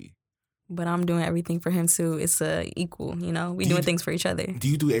happy. But I'm doing everything for him, too. It's equal, We doing things for each other. Do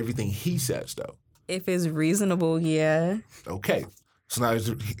you do everything he says, though? If it's reasonable, yeah. Okay. So now,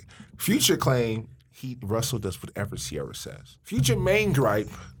 Future claim Russell does whatever Ciara says. Future main gripe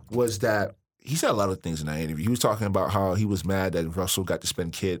was that he said a lot of things in that interview. He was talking about how he was mad that Russell got to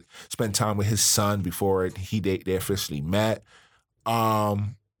spend time with his son before they officially met.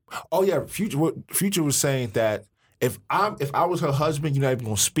 Future was saying that if I was her husband, you're not even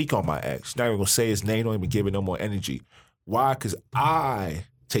gonna speak on my ex. You're not even gonna say his name. Don't even give it no more energy. Why? Because I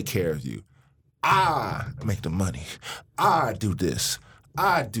take care of you. I make the money. I do this.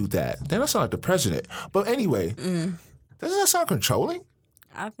 I do that. Then I sound like the president. But anyway, doesn't that sound controlling?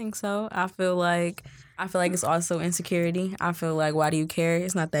 I think so. I feel like it's also insecurity. I feel like, why do you care?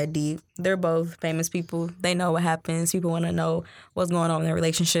 It's not that deep. They're both famous people. They know what happens. People want to know what's going on in their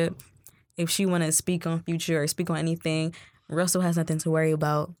relationship. If she want to speak on Future or speak on anything, Russell has nothing to worry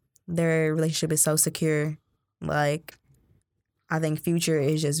about. Their relationship is so secure. Like, I think Future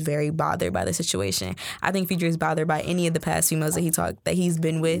is just very bothered by the situation. I think Future is bothered by any of the past females that he's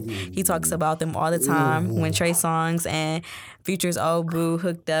been with. He talks about them all the time. When Trey Songz and Future's old boo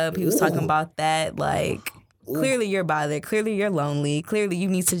hooked up, he was talking about that. Like, clearly you're bothered. Clearly you're lonely. Clearly you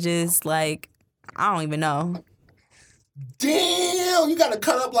need to just, I don't even know. Damn, you got to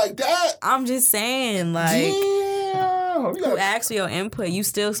cut up like that? I'm just saying, damn. Who asked for your input? You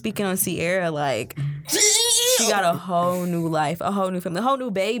still speaking on Ciara, damn. She got a whole new life, a whole new family, a whole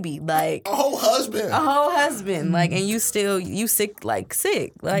new baby, a whole husband. And you sick,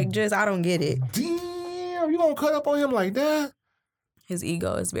 just, I don't get it. Damn, you gonna cut up on him like that? His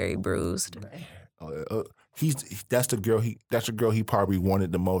ego is very bruised. That's the girl he probably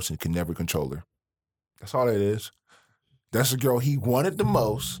wanted the most and could never control her. That's all it is. That's the girl he wanted the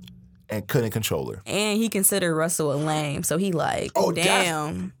most and couldn't control her. And he considered Russell a lame, so he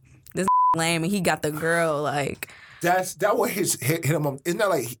damn, this lame, and he got the girl That what hit him up. It's not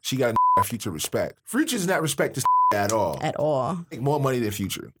like she got Future respect. Future does not respect this at all. At all. Make more money than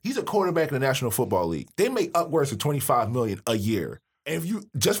Future. He's a quarterback in the National Football League. They make upwards of $25 million a year. And if you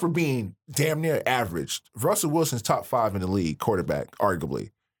just for being damn near average, Russell Wilson's top 5 in the league, quarterback,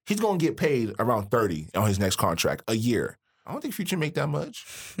 arguably. He's gonna get paid around $30 on his next contract a year. I don't think Future make that much.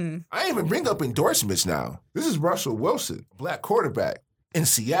 I ain't even bring up endorsements now. This is Russell Wilson, black quarterback in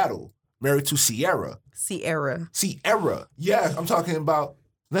Seattle, married to Ciara. Ciara. Yes, I'm talking about,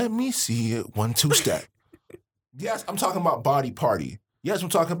 let me see it, 1, 2 step. Yes, I'm talking about Body Party. Yes, I'm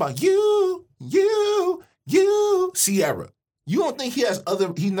talking about you, Ciara. You don't think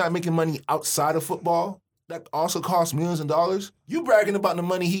he's not making money outside of football? That also costs millions of dollars. You bragging about the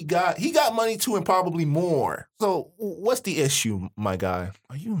money he got. He got money too and probably more. So what's the issue, my guy?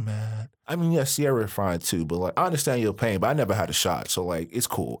 Are you mad? I mean, yeah, Ciara fine too, but I understand your pain, but I never had a shot. So it's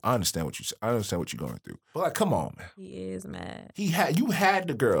cool. I understand what you're going through. But come on, man. He is mad. You had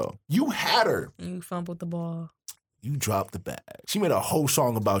the girl. You had her. And you fumbled the ball. You dropped the bag. She made a whole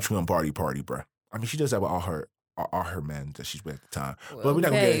song about you on Body Party, bro. I mean, she does that with all her men that she's with at the time. Well, but we're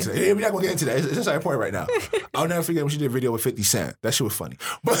not going to get into that. We're not going to get into that. It's just not important right now. I'll never forget when she did a video with 50 Cent. That shit was funny.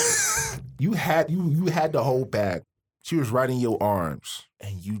 But you had the whole bag. She was right in your arms,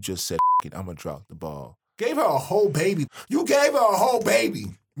 and you just said, "F it, I'm gonna drop the ball." Gave her a whole baby. You gave her a whole baby.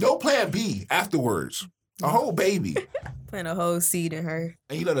 No plan B afterwards. A whole baby. Plant a whole seed in her.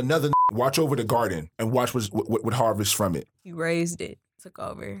 And you let another watch over the garden and watch what harvest from it. You raised it. Took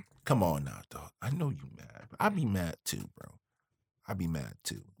over. Come on now, dog. I know you mad. I'd be mad too, bro. I'd be mad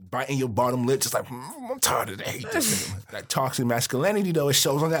too. Biting your bottom lip, just like, I'm tired of that. I hate this nigga. That toxic masculinity, though, it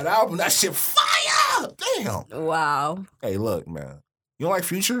shows on that album. That shit fire! Damn. Wow. Hey, look, man. You don't like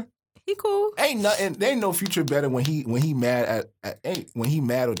Future? He cool. Ain't nothing. There ain't no Future better when he mad when he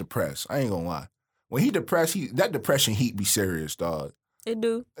mad or depressed. I ain't gonna lie. When he depressed, that depression heat be serious, dog. It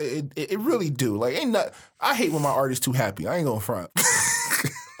do. It really do. Like ain't not. I hate when my artist too happy. I ain't gonna front.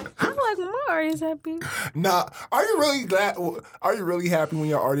 I like when my artist happy. Nah, are you really glad? Are you really happy when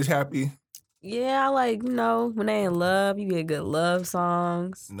your artist happy? Yeah, I like, when they in love, you get good love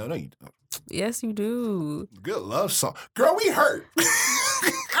songs. No, you don't. Yes, you do. Good love song. Girl, we hurt.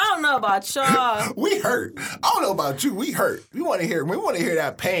 I don't know about y'all. We hurt. I don't know about you. We hurt. We want to hear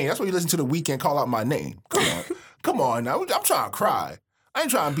that pain. That's why you listen to The Weeknd Call Out My Name. Come on. Come on now. I'm trying to cry. I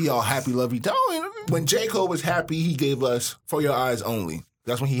ain't trying to be all happy, lovey. When J. Cole was happy, he gave us For Your Eyes Only.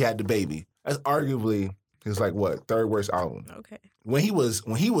 That's when he had the baby. That's arguably his third worst album. Okay. When he was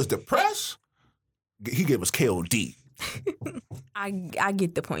depressed, he gave us KOD. I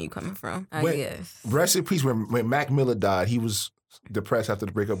get the point you coming from. I guess. Rest in peace. When Mac Miller died, he was depressed after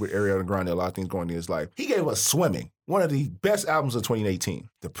the breakup with Ariana Grande. A lot of things going in his life. He gave us Swimming, one of the best albums of 2018.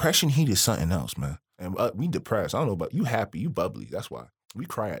 Depression heat is something else, man. And we depressed. I don't know about you. Happy, you bubbly. That's why we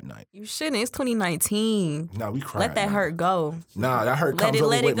cry at night. You shouldn't. It's 2019. Nah, we cry. Let that hurt go. Nah, that hurt comes over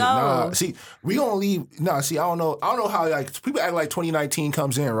with me. Nah, see, we gonna leave. Nah, see, I don't know how people act like 2019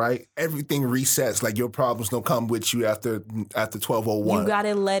 comes in, right? Everything resets. Like your problems don't come with you after 12:01. You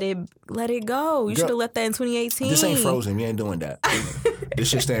gotta let it go. You should have left that in 2018. This ain't Frozen. We ain't doing that. This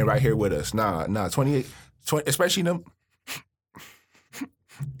shit staying right here with us. Nah, 20, especially them.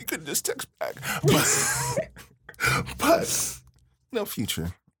 You could just text back, but no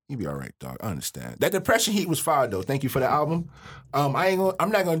Future. You be all right, dog. I understand. That depression heat was fire though. Thank you for the album. I'm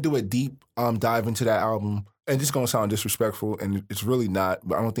not gonna do a deep dive into that album, and it's gonna sound disrespectful, and it's really not.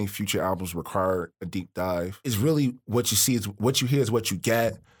 But I don't think Future albums require a deep dive. It's really what you see is what you hear is what you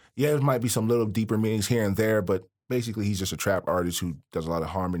get. Yeah, there might be some little deeper meanings here and there, but basically he's just a trap artist who does a lot of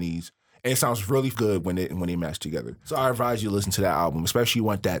harmonies. And it sounds really good when they match together. So I advise you to listen to that album, especially you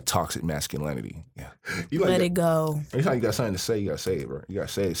want that toxic masculinity. Yeah, let it go. Anytime you got something to say, you gotta say it, bro. You gotta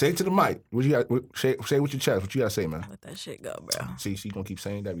say it. Say it to the mic. What you got? Say it with your chest. What you gotta say, man? Let that shit go, bro. See, you gonna keep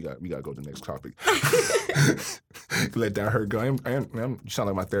saying that? We gotta go to the next topic. Let that hurt go. You sound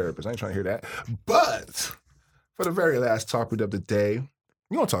like my therapist. I ain't trying to hear that. But for the very last topic of the day,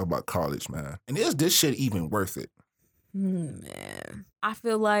 we're gonna talk about college, man. And is this shit even worth it? Man, I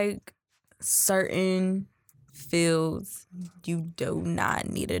feel like certain fields, you do not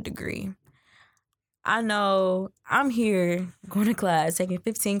need a degree. I know I'm here going to class, taking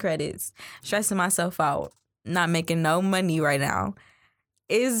 15 credits, stressing myself out, not making no money right now.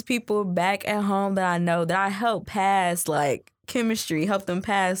 Is people back at home that I know that I helped pass chemistry, help them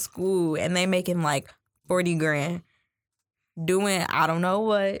pass school, and they making 40 grand doing I don't know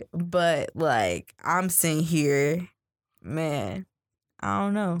what, but I'm sitting here, man, I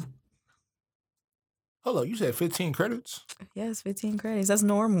don't know. Hold on, you said 15 credits? Yes, 15 credits. That's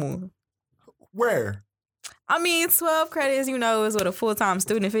normal. Where? I mean, 12 credits, is what a full-time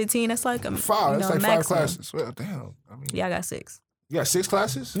student. 15, that's like a five. That's like maximum. 5 classes. Well, damn. Yeah, I got 6. You got 6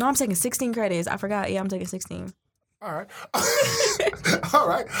 classes? No, I'm taking 16 credits. I forgot. Yeah, I'm taking 16. All right. All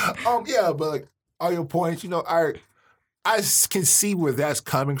right. Yeah, but all your points, I can see where that's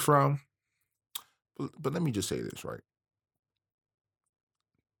coming from. But let me just say this, right?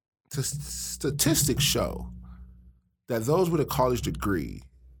 Statistics show that those with a college degree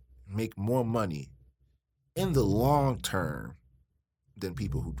make more money in the long term than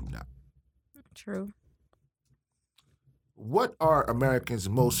people who do not. True. What are Americans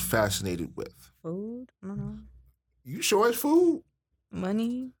most fascinated with? Food? Uh-huh. You sure it's food?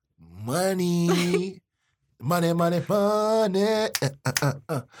 Money. Money. Money. Money.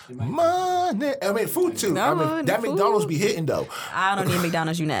 I mean, food too. No, that food. McDonald's be hitting though. I don't need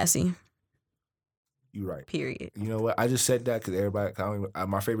McDonald's. You nasty. You right. Period. You know what? I just said that because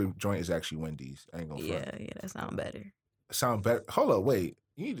my favorite joint is actually Wendy's. I ain't gonna front. Yeah, that sound better. Sound better? Hold on, wait.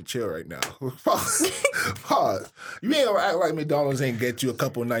 You need to chill right now. Pause. You ain't gonna act like McDonald's ain't get you a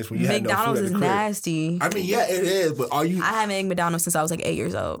couple of nights when you had no food at the crib. McDonald's is nasty. I mean, yeah, it is, but are you? I haven't eaten McDonald's since I was 8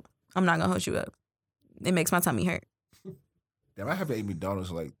 years old. I'm not gonna hold you up. It makes my tummy hurt. Damn, I haven't eaten McDonald's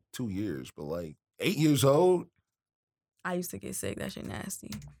in 2 years, but 8 years old, I used to get sick. That shit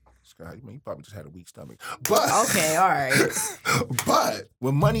nasty. Scott, you probably just had a weak stomach. But Okay, all right. but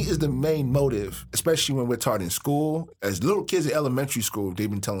when money is the main motive, especially when we're taught in school, as little kids in elementary school, they've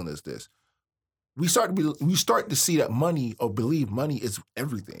been telling us this. We start to see that money or believe money is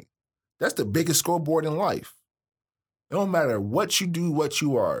everything. That's the biggest scoreboard in life. It don't matter what you do, what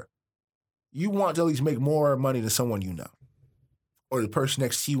you are. You want to at least make more money than someone you know or the person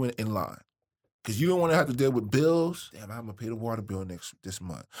next to you in line. Because you don't want to have to deal with bills. Damn, I'm going to pay the water bill this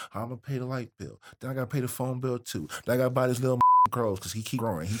month. I'm going to pay the light bill. Then I got to pay the phone bill too. Then I got to buy this little clothes because he keep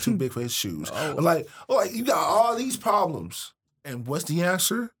growing. He's too big for his shoes. Like, you got all these problems. And what's the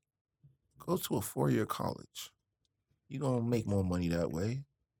answer? Go to a 4-year college. You're going to make more money that way.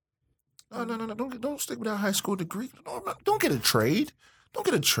 No. Don't stick with that high school degree. Don't get a trade. Don't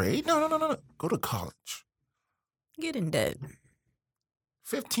get a trade. No. Go to college. Get in debt.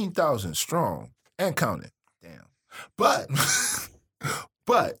 15,000 strong and counting. Damn. But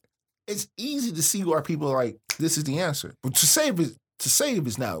it's easy to see why people are like, this is the answer. But to say if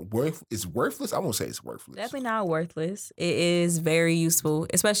it's not it's worthless, I won't say it's worthless. Definitely not worthless. It is very useful,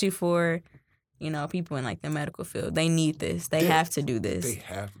 especially for, people in like the medical field. They need this. They have to do this. They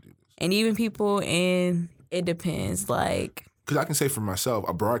have to do this. And even people in, it depends, like... Because I can say for myself,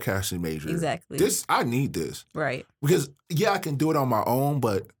 a broadcasting major. Exactly. I need this. Right. Because, I can do it on my own,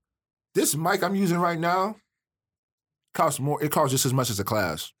 but this mic I'm using right now costs more. It costs just as much as a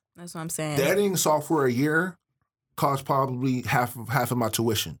class. That's what I'm saying. The editing software a year costs probably half of my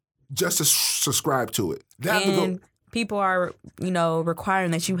tuition just to subscribe to it. People are,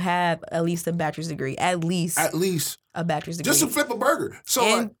 requiring that you have at least a bachelor's degree. At least a bachelor's degree. Just to flip a burger. So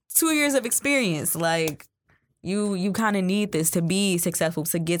and 2 years of experience. Like, you kind of need this to be successful,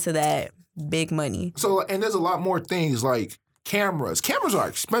 to get to that big money. So, and there's a lot more things like cameras. Cameras are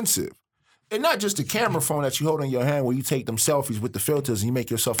expensive. And not just the camera phone that you hold in your hand where you take them selfies with the filters and you make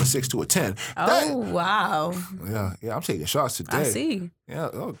yourself a 6 to a 10. Wow. Yeah, I'm taking shots today. I see. Yeah,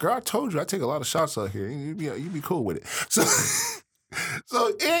 girl, I told you I take a lot of shots out here. You be cool with it. So, so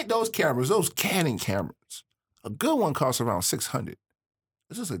it ain't those cameras, those Canon cameras. A good one costs around $600.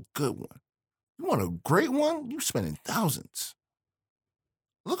 This is a good one. You want a great one? You're spending thousands.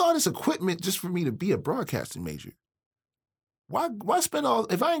 Look at all this equipment just for me to be a broadcasting major. Why spend all...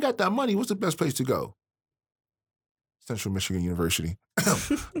 If I ain't got that money, what's the best place to go? Central Michigan University.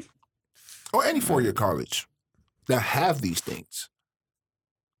 Or any 4-year college that have these things.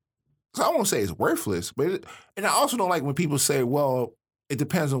 So I won't say it's worthless, but and I also don't like when people say, well, it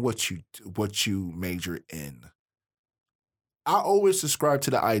depends on what you major in. I always subscribe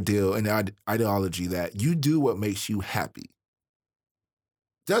to the ideal and the ideology that you do what makes you happy.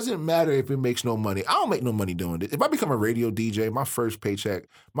 Doesn't matter if it makes no money. I don't make no money doing it. If I become a radio DJ, my first paycheck,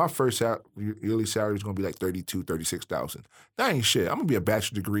 my first yearly salary is going to be like $32,000, $36,000. That ain't shit. I'm going to be a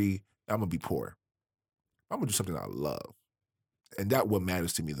bachelor's degree. I'm going to be poor. I'm going to do something I love. And that's what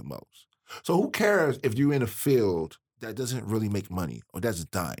matters to me the most. So who cares if you're in a field that doesn't really make money or that's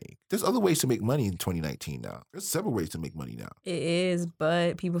dying? There's other ways to make money in 2019 now. There's several ways to make money now. It is,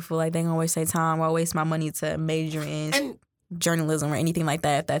 but people feel like they're going to waste their time or waste my money to major in journalism or anything like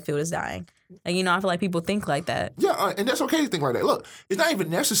that if that field is dying. Like, I feel like people think like that. Yeah, and that's okay to think like that. Look, it's not even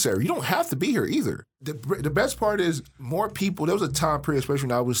necessary. You don't have to be here either. The best part is more people. There was a time period, especially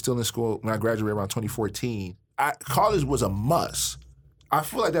when I was still in school, when I graduated around 2014, college was a must. I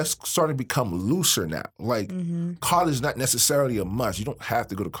feel like that's starting to become looser now. Like, college is not necessarily a must. You don't have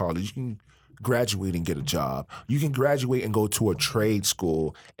to go to college. You can graduate and get a job. You can graduate and go to a trade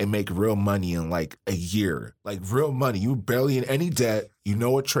school and make real money in like a year. Like real money. You barely in any debt, you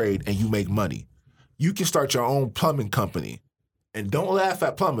know a trade, and you make money. You can start your own plumbing company. And don't laugh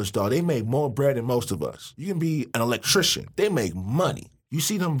at plumbers, dog. They make more bread than most of us. You can be an electrician. They make money. You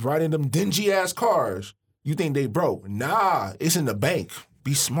see them riding them dingy-ass cars. You think they broke. Nah, it's in the bank.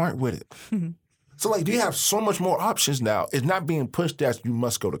 Be smart with it. So like, they have so much more options now. It's not being pushed that you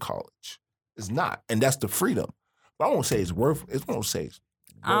must go to college. It's not. And that's the freedom. But I won't say it's worthless.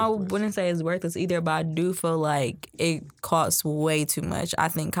 I wouldn't say it's worthless either, but I do feel like it costs way too much. I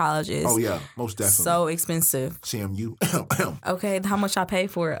think college is most definitely so expensive. CMU. Okay, how much I pay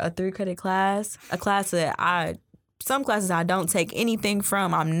for a 3-credit class? A class that some classes I don't take anything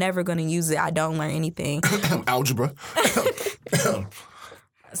from. I'm never going to use it. I don't learn anything. Algebra.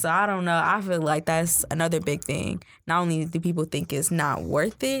 So I don't know. I feel like that's another big thing. Not only do people think it's not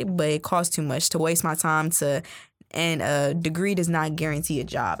worth it, but it costs too much to waste my time and a degree does not guarantee a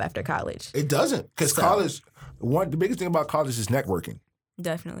job after college. It doesn't. Because college, the biggest thing about college is networking.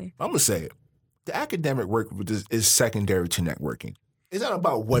 Definitely. I'm going to say it. The academic work is secondary to networking. It's not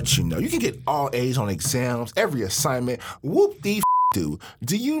about what you know. You can get all A's on exams, every assignment. Whoop-dee-do.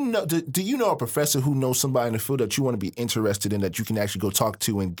 Do you know a professor who knows somebody in the field that you want to be interested in that you can actually go talk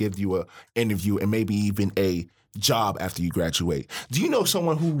to and give you an interview and maybe even a job after you graduate? Do you know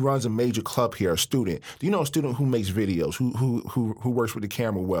someone who runs a major club here, a student? Do you know a student who makes videos, who works with the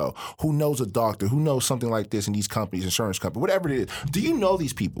camera well, who knows a doctor, who knows something like this in these companies, insurance company, whatever it is? Do you know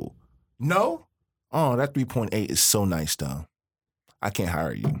these people? No? Oh, that 3.8 is so nice, though. I can't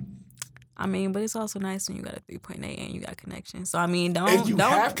hire you. I mean, but it's also nice when you got a 3.8 and you got connections. So, I mean, don't... And you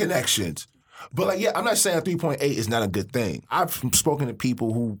have connections. But, like, yeah, I'm not saying 3.8 is not a good thing. I've spoken to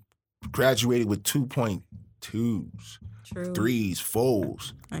people who graduated with 2.2s, True. 3s,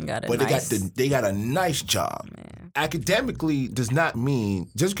 4s. And got But they got a nice job. Man. Academically does not mean,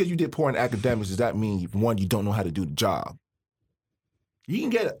 just because you did poor in academics does not mean, one, you don't know how to do the job.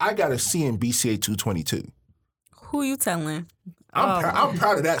 I got a C in BCA 222. Who you telling? I'm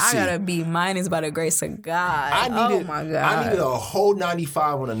proud of that C. I got a B minus by the grace of God. Oh my God. I needed a whole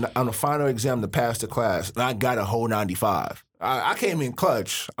 95 on the final exam to pass the class, and I got a whole 95. I came in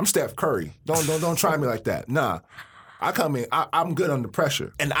clutch. I'm Steph Curry. Don't try me like that. Nah. I come in, I'm good under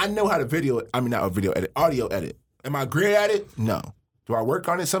pressure. And I know how to audio edit. Am I great at it? No. Do I work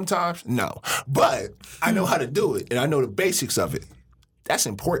on it sometimes? No. But I know how to do it, and I know the basics of it. That's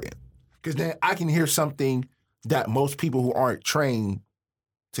important. Because then I can hear something that most people who aren't trained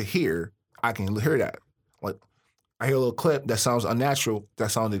to hear, I can hear that. Like, I hear a little clip that sounds unnatural, that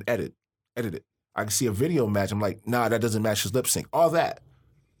sounded edited. I can see a video match. I'm like, nah, that doesn't match his lip sync. All that.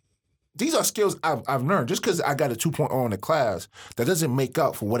 These are skills I've learned. Just because I got a 2.0 in the class, that doesn't make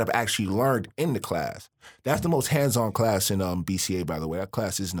up for what I've actually learned in the class. That's the most hands-on class in BCA, by the way. That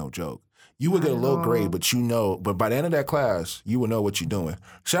class is no joke. You would get a low grade, but by the end of that class, you will know what you're doing.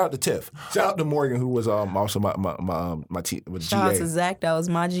 Shout out to Tiff. Shout out to Morgan, who was also my with Shout GA. out to Zach, that was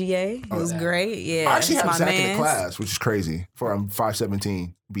my GA. It was great. Yeah, I actually have Zach in the mans. class, which is crazy for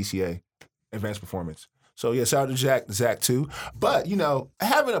 517 BCA, Advanced Performance. So yeah, shout out to Zach too. But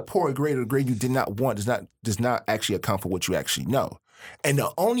having a poor grade or a grade you did not want does not actually account for what you actually know. And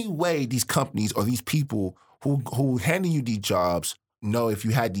the only way these companies or these people who handle you these jobs know if you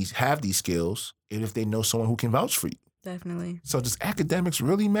have these skills, and if they know someone who can vouch for you. Definitely. So does academics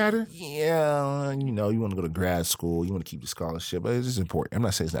really matter? Yeah, you want to go to grad school, you want to keep the scholarship, but it's important. I'm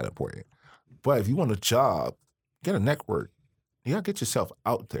not saying it's not important. But if you want a job, get a network. You got to get yourself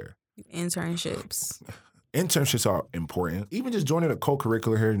out there. Internships. Internships are important. Even just joining a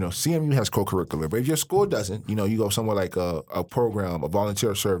co-curricular here, CMU has co-curricular, but if your school doesn't, you go somewhere like a program, a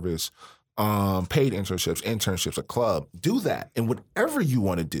volunteer service, paid internships, a club. Do that in whatever you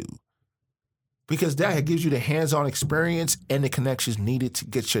want to do, because that gives you the hands-on experience and the connections needed to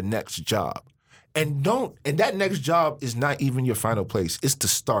get your next job. And that next job is not even your final place. It's the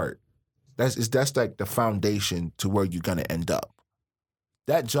start. That's like the foundation to where you're gonna end up.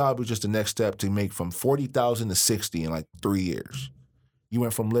 That job is just the next step to make from 40,000 to 60 in like 3 years. You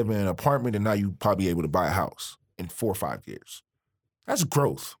went from living in an apartment and now you probably able to buy a house in 4 or 5 years. That's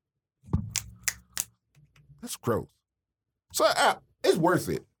growth. That's growth. So it's worth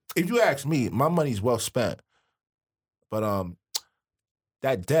it. If you ask me, my money's well spent. But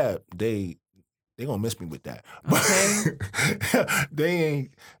that debt, they gonna miss me with that. Okay.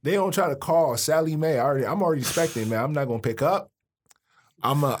 They don't try to call Sally Mae. I'm already expecting, man. I'm not gonna pick up.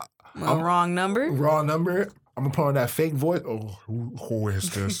 I'm wrong number. Wrong number. I'm gonna put on that fake voice. Oh, who is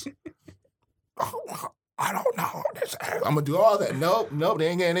this? I don't know. I'm gonna do all that. Nope. They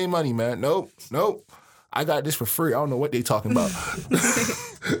ain't getting any money, man. Nope. I got this for free. I don't know what they talking about.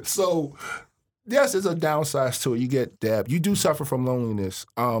 So, yes, there's a downside to it. You get debt. You do suffer from loneliness,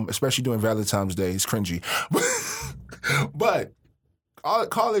 especially during Valentine's Day. It's cringy. But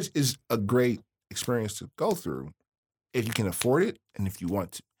college is a great experience to go through if you can afford it and if you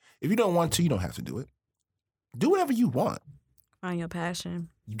want to. If you don't want to, you don't have to do it. Do whatever you want. Find your passion.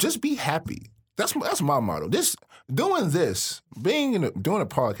 Just be happy. That's my motto. Doing a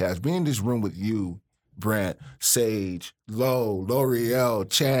podcast, being in this room with you, Brent, Sage, L'Oreal,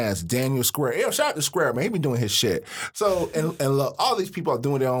 Chance, Daniel Square. Yo, shout out to Square, man. He been doing his shit. So, and look, all these people are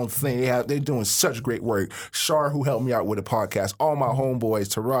doing their own thing. They're doing such great work. Shar, who helped me out with the podcast, all my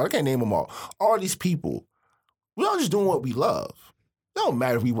homeboys, Terrell, I can't name them all. All these people, we all just doing what we love. It don't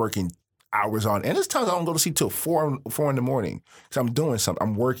matter if we working hours on. And there's times I don't go to sleep till 4 in the morning because I'm doing something.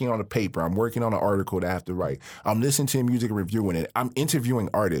 I'm working on a paper. I'm working on an article that I have to write. I'm listening to music and reviewing it. I'm interviewing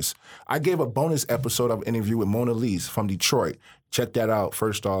artists. I gave a bonus episode of an interview with Mona Lisa from Detroit. Check that out,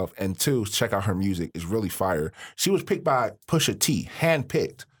 first off. And 2, check out her music. It's really fire. She was picked by Pusha T,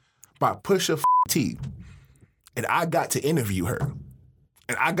 handpicked by Pusha T. And I got to interview her.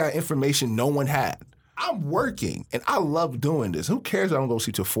 And I got information no one had. I'm working, and I love doing this. Who cares if I don't go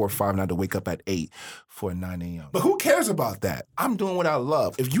sleep till 4 or 5 and I have to wake up at 8 for 9 a.m.? But who cares about that? I'm doing what I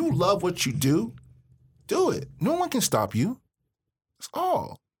love. If you love what you do it. No one can stop you. That's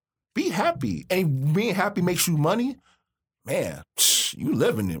all. Be happy. And being happy makes you money. Man, you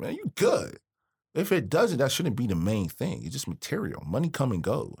living it, man. You good. If it doesn't, that shouldn't be the main thing. It's just material. Money come and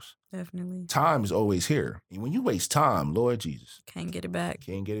goes. Definitely. Time is always here. And when you waste time, Lord Jesus. Can't get it back.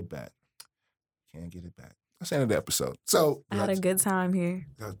 Can't get it back. Can't get it back. That's the end of the episode. So I had a good time here.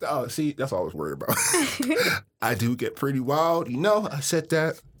 Oh, see, that's all I was worried about. I do get pretty wild. You know, I said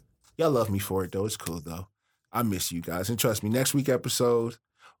that. Y'all love me for it, though. It's cool, though. I miss you guys. And trust me, next week episode,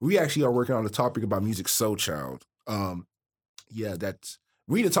 we actually are working on the topic about Musiq Soulchild. Yeah, that's...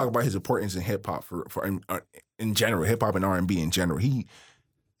 We need to talk about his importance in hip-hop in general, hip-hop and R&B in general. He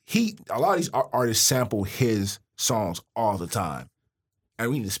a lot of these artists sample his songs all the time.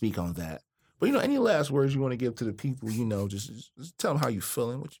 And we need to speak on that. But, you know, any last words you want to give to the people, you know, just tell them how you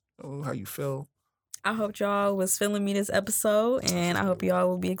feeling, how you feel. I hope y'all was feeling me this episode, and I hope y'all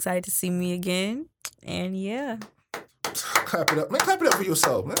will be excited to see me again. And, yeah. Clap it up. Man, clap it up for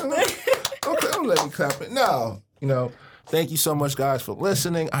yourself, man. Don't let me clap it. No, you know. Thank you so much, guys, for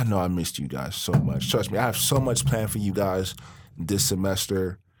listening. I know I missed you guys so much. Trust me, I have so much planned for you guys this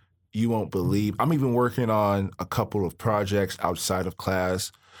semester. You won't believe. I'm even working on a couple of projects outside of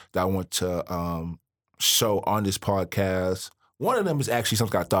class that I want to show on this podcast. One of them is actually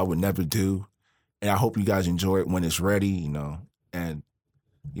something I thought I would never do. And I hope you guys enjoy it when it's ready, you know. And,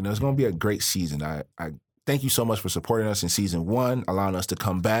 you know, it's going to be a great season. I thank you so much for supporting us in season 1, allowing us to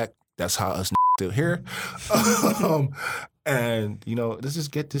come back. That's how us still here. And, you know, let's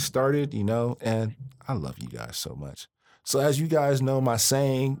just get this started, you know, and I love you guys so much. So as you guys know, my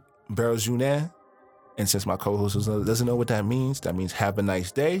saying, Belle journée, and since my co-host doesn't know what that means have a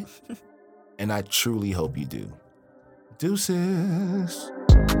nice day, and I truly hope you do. Deuces.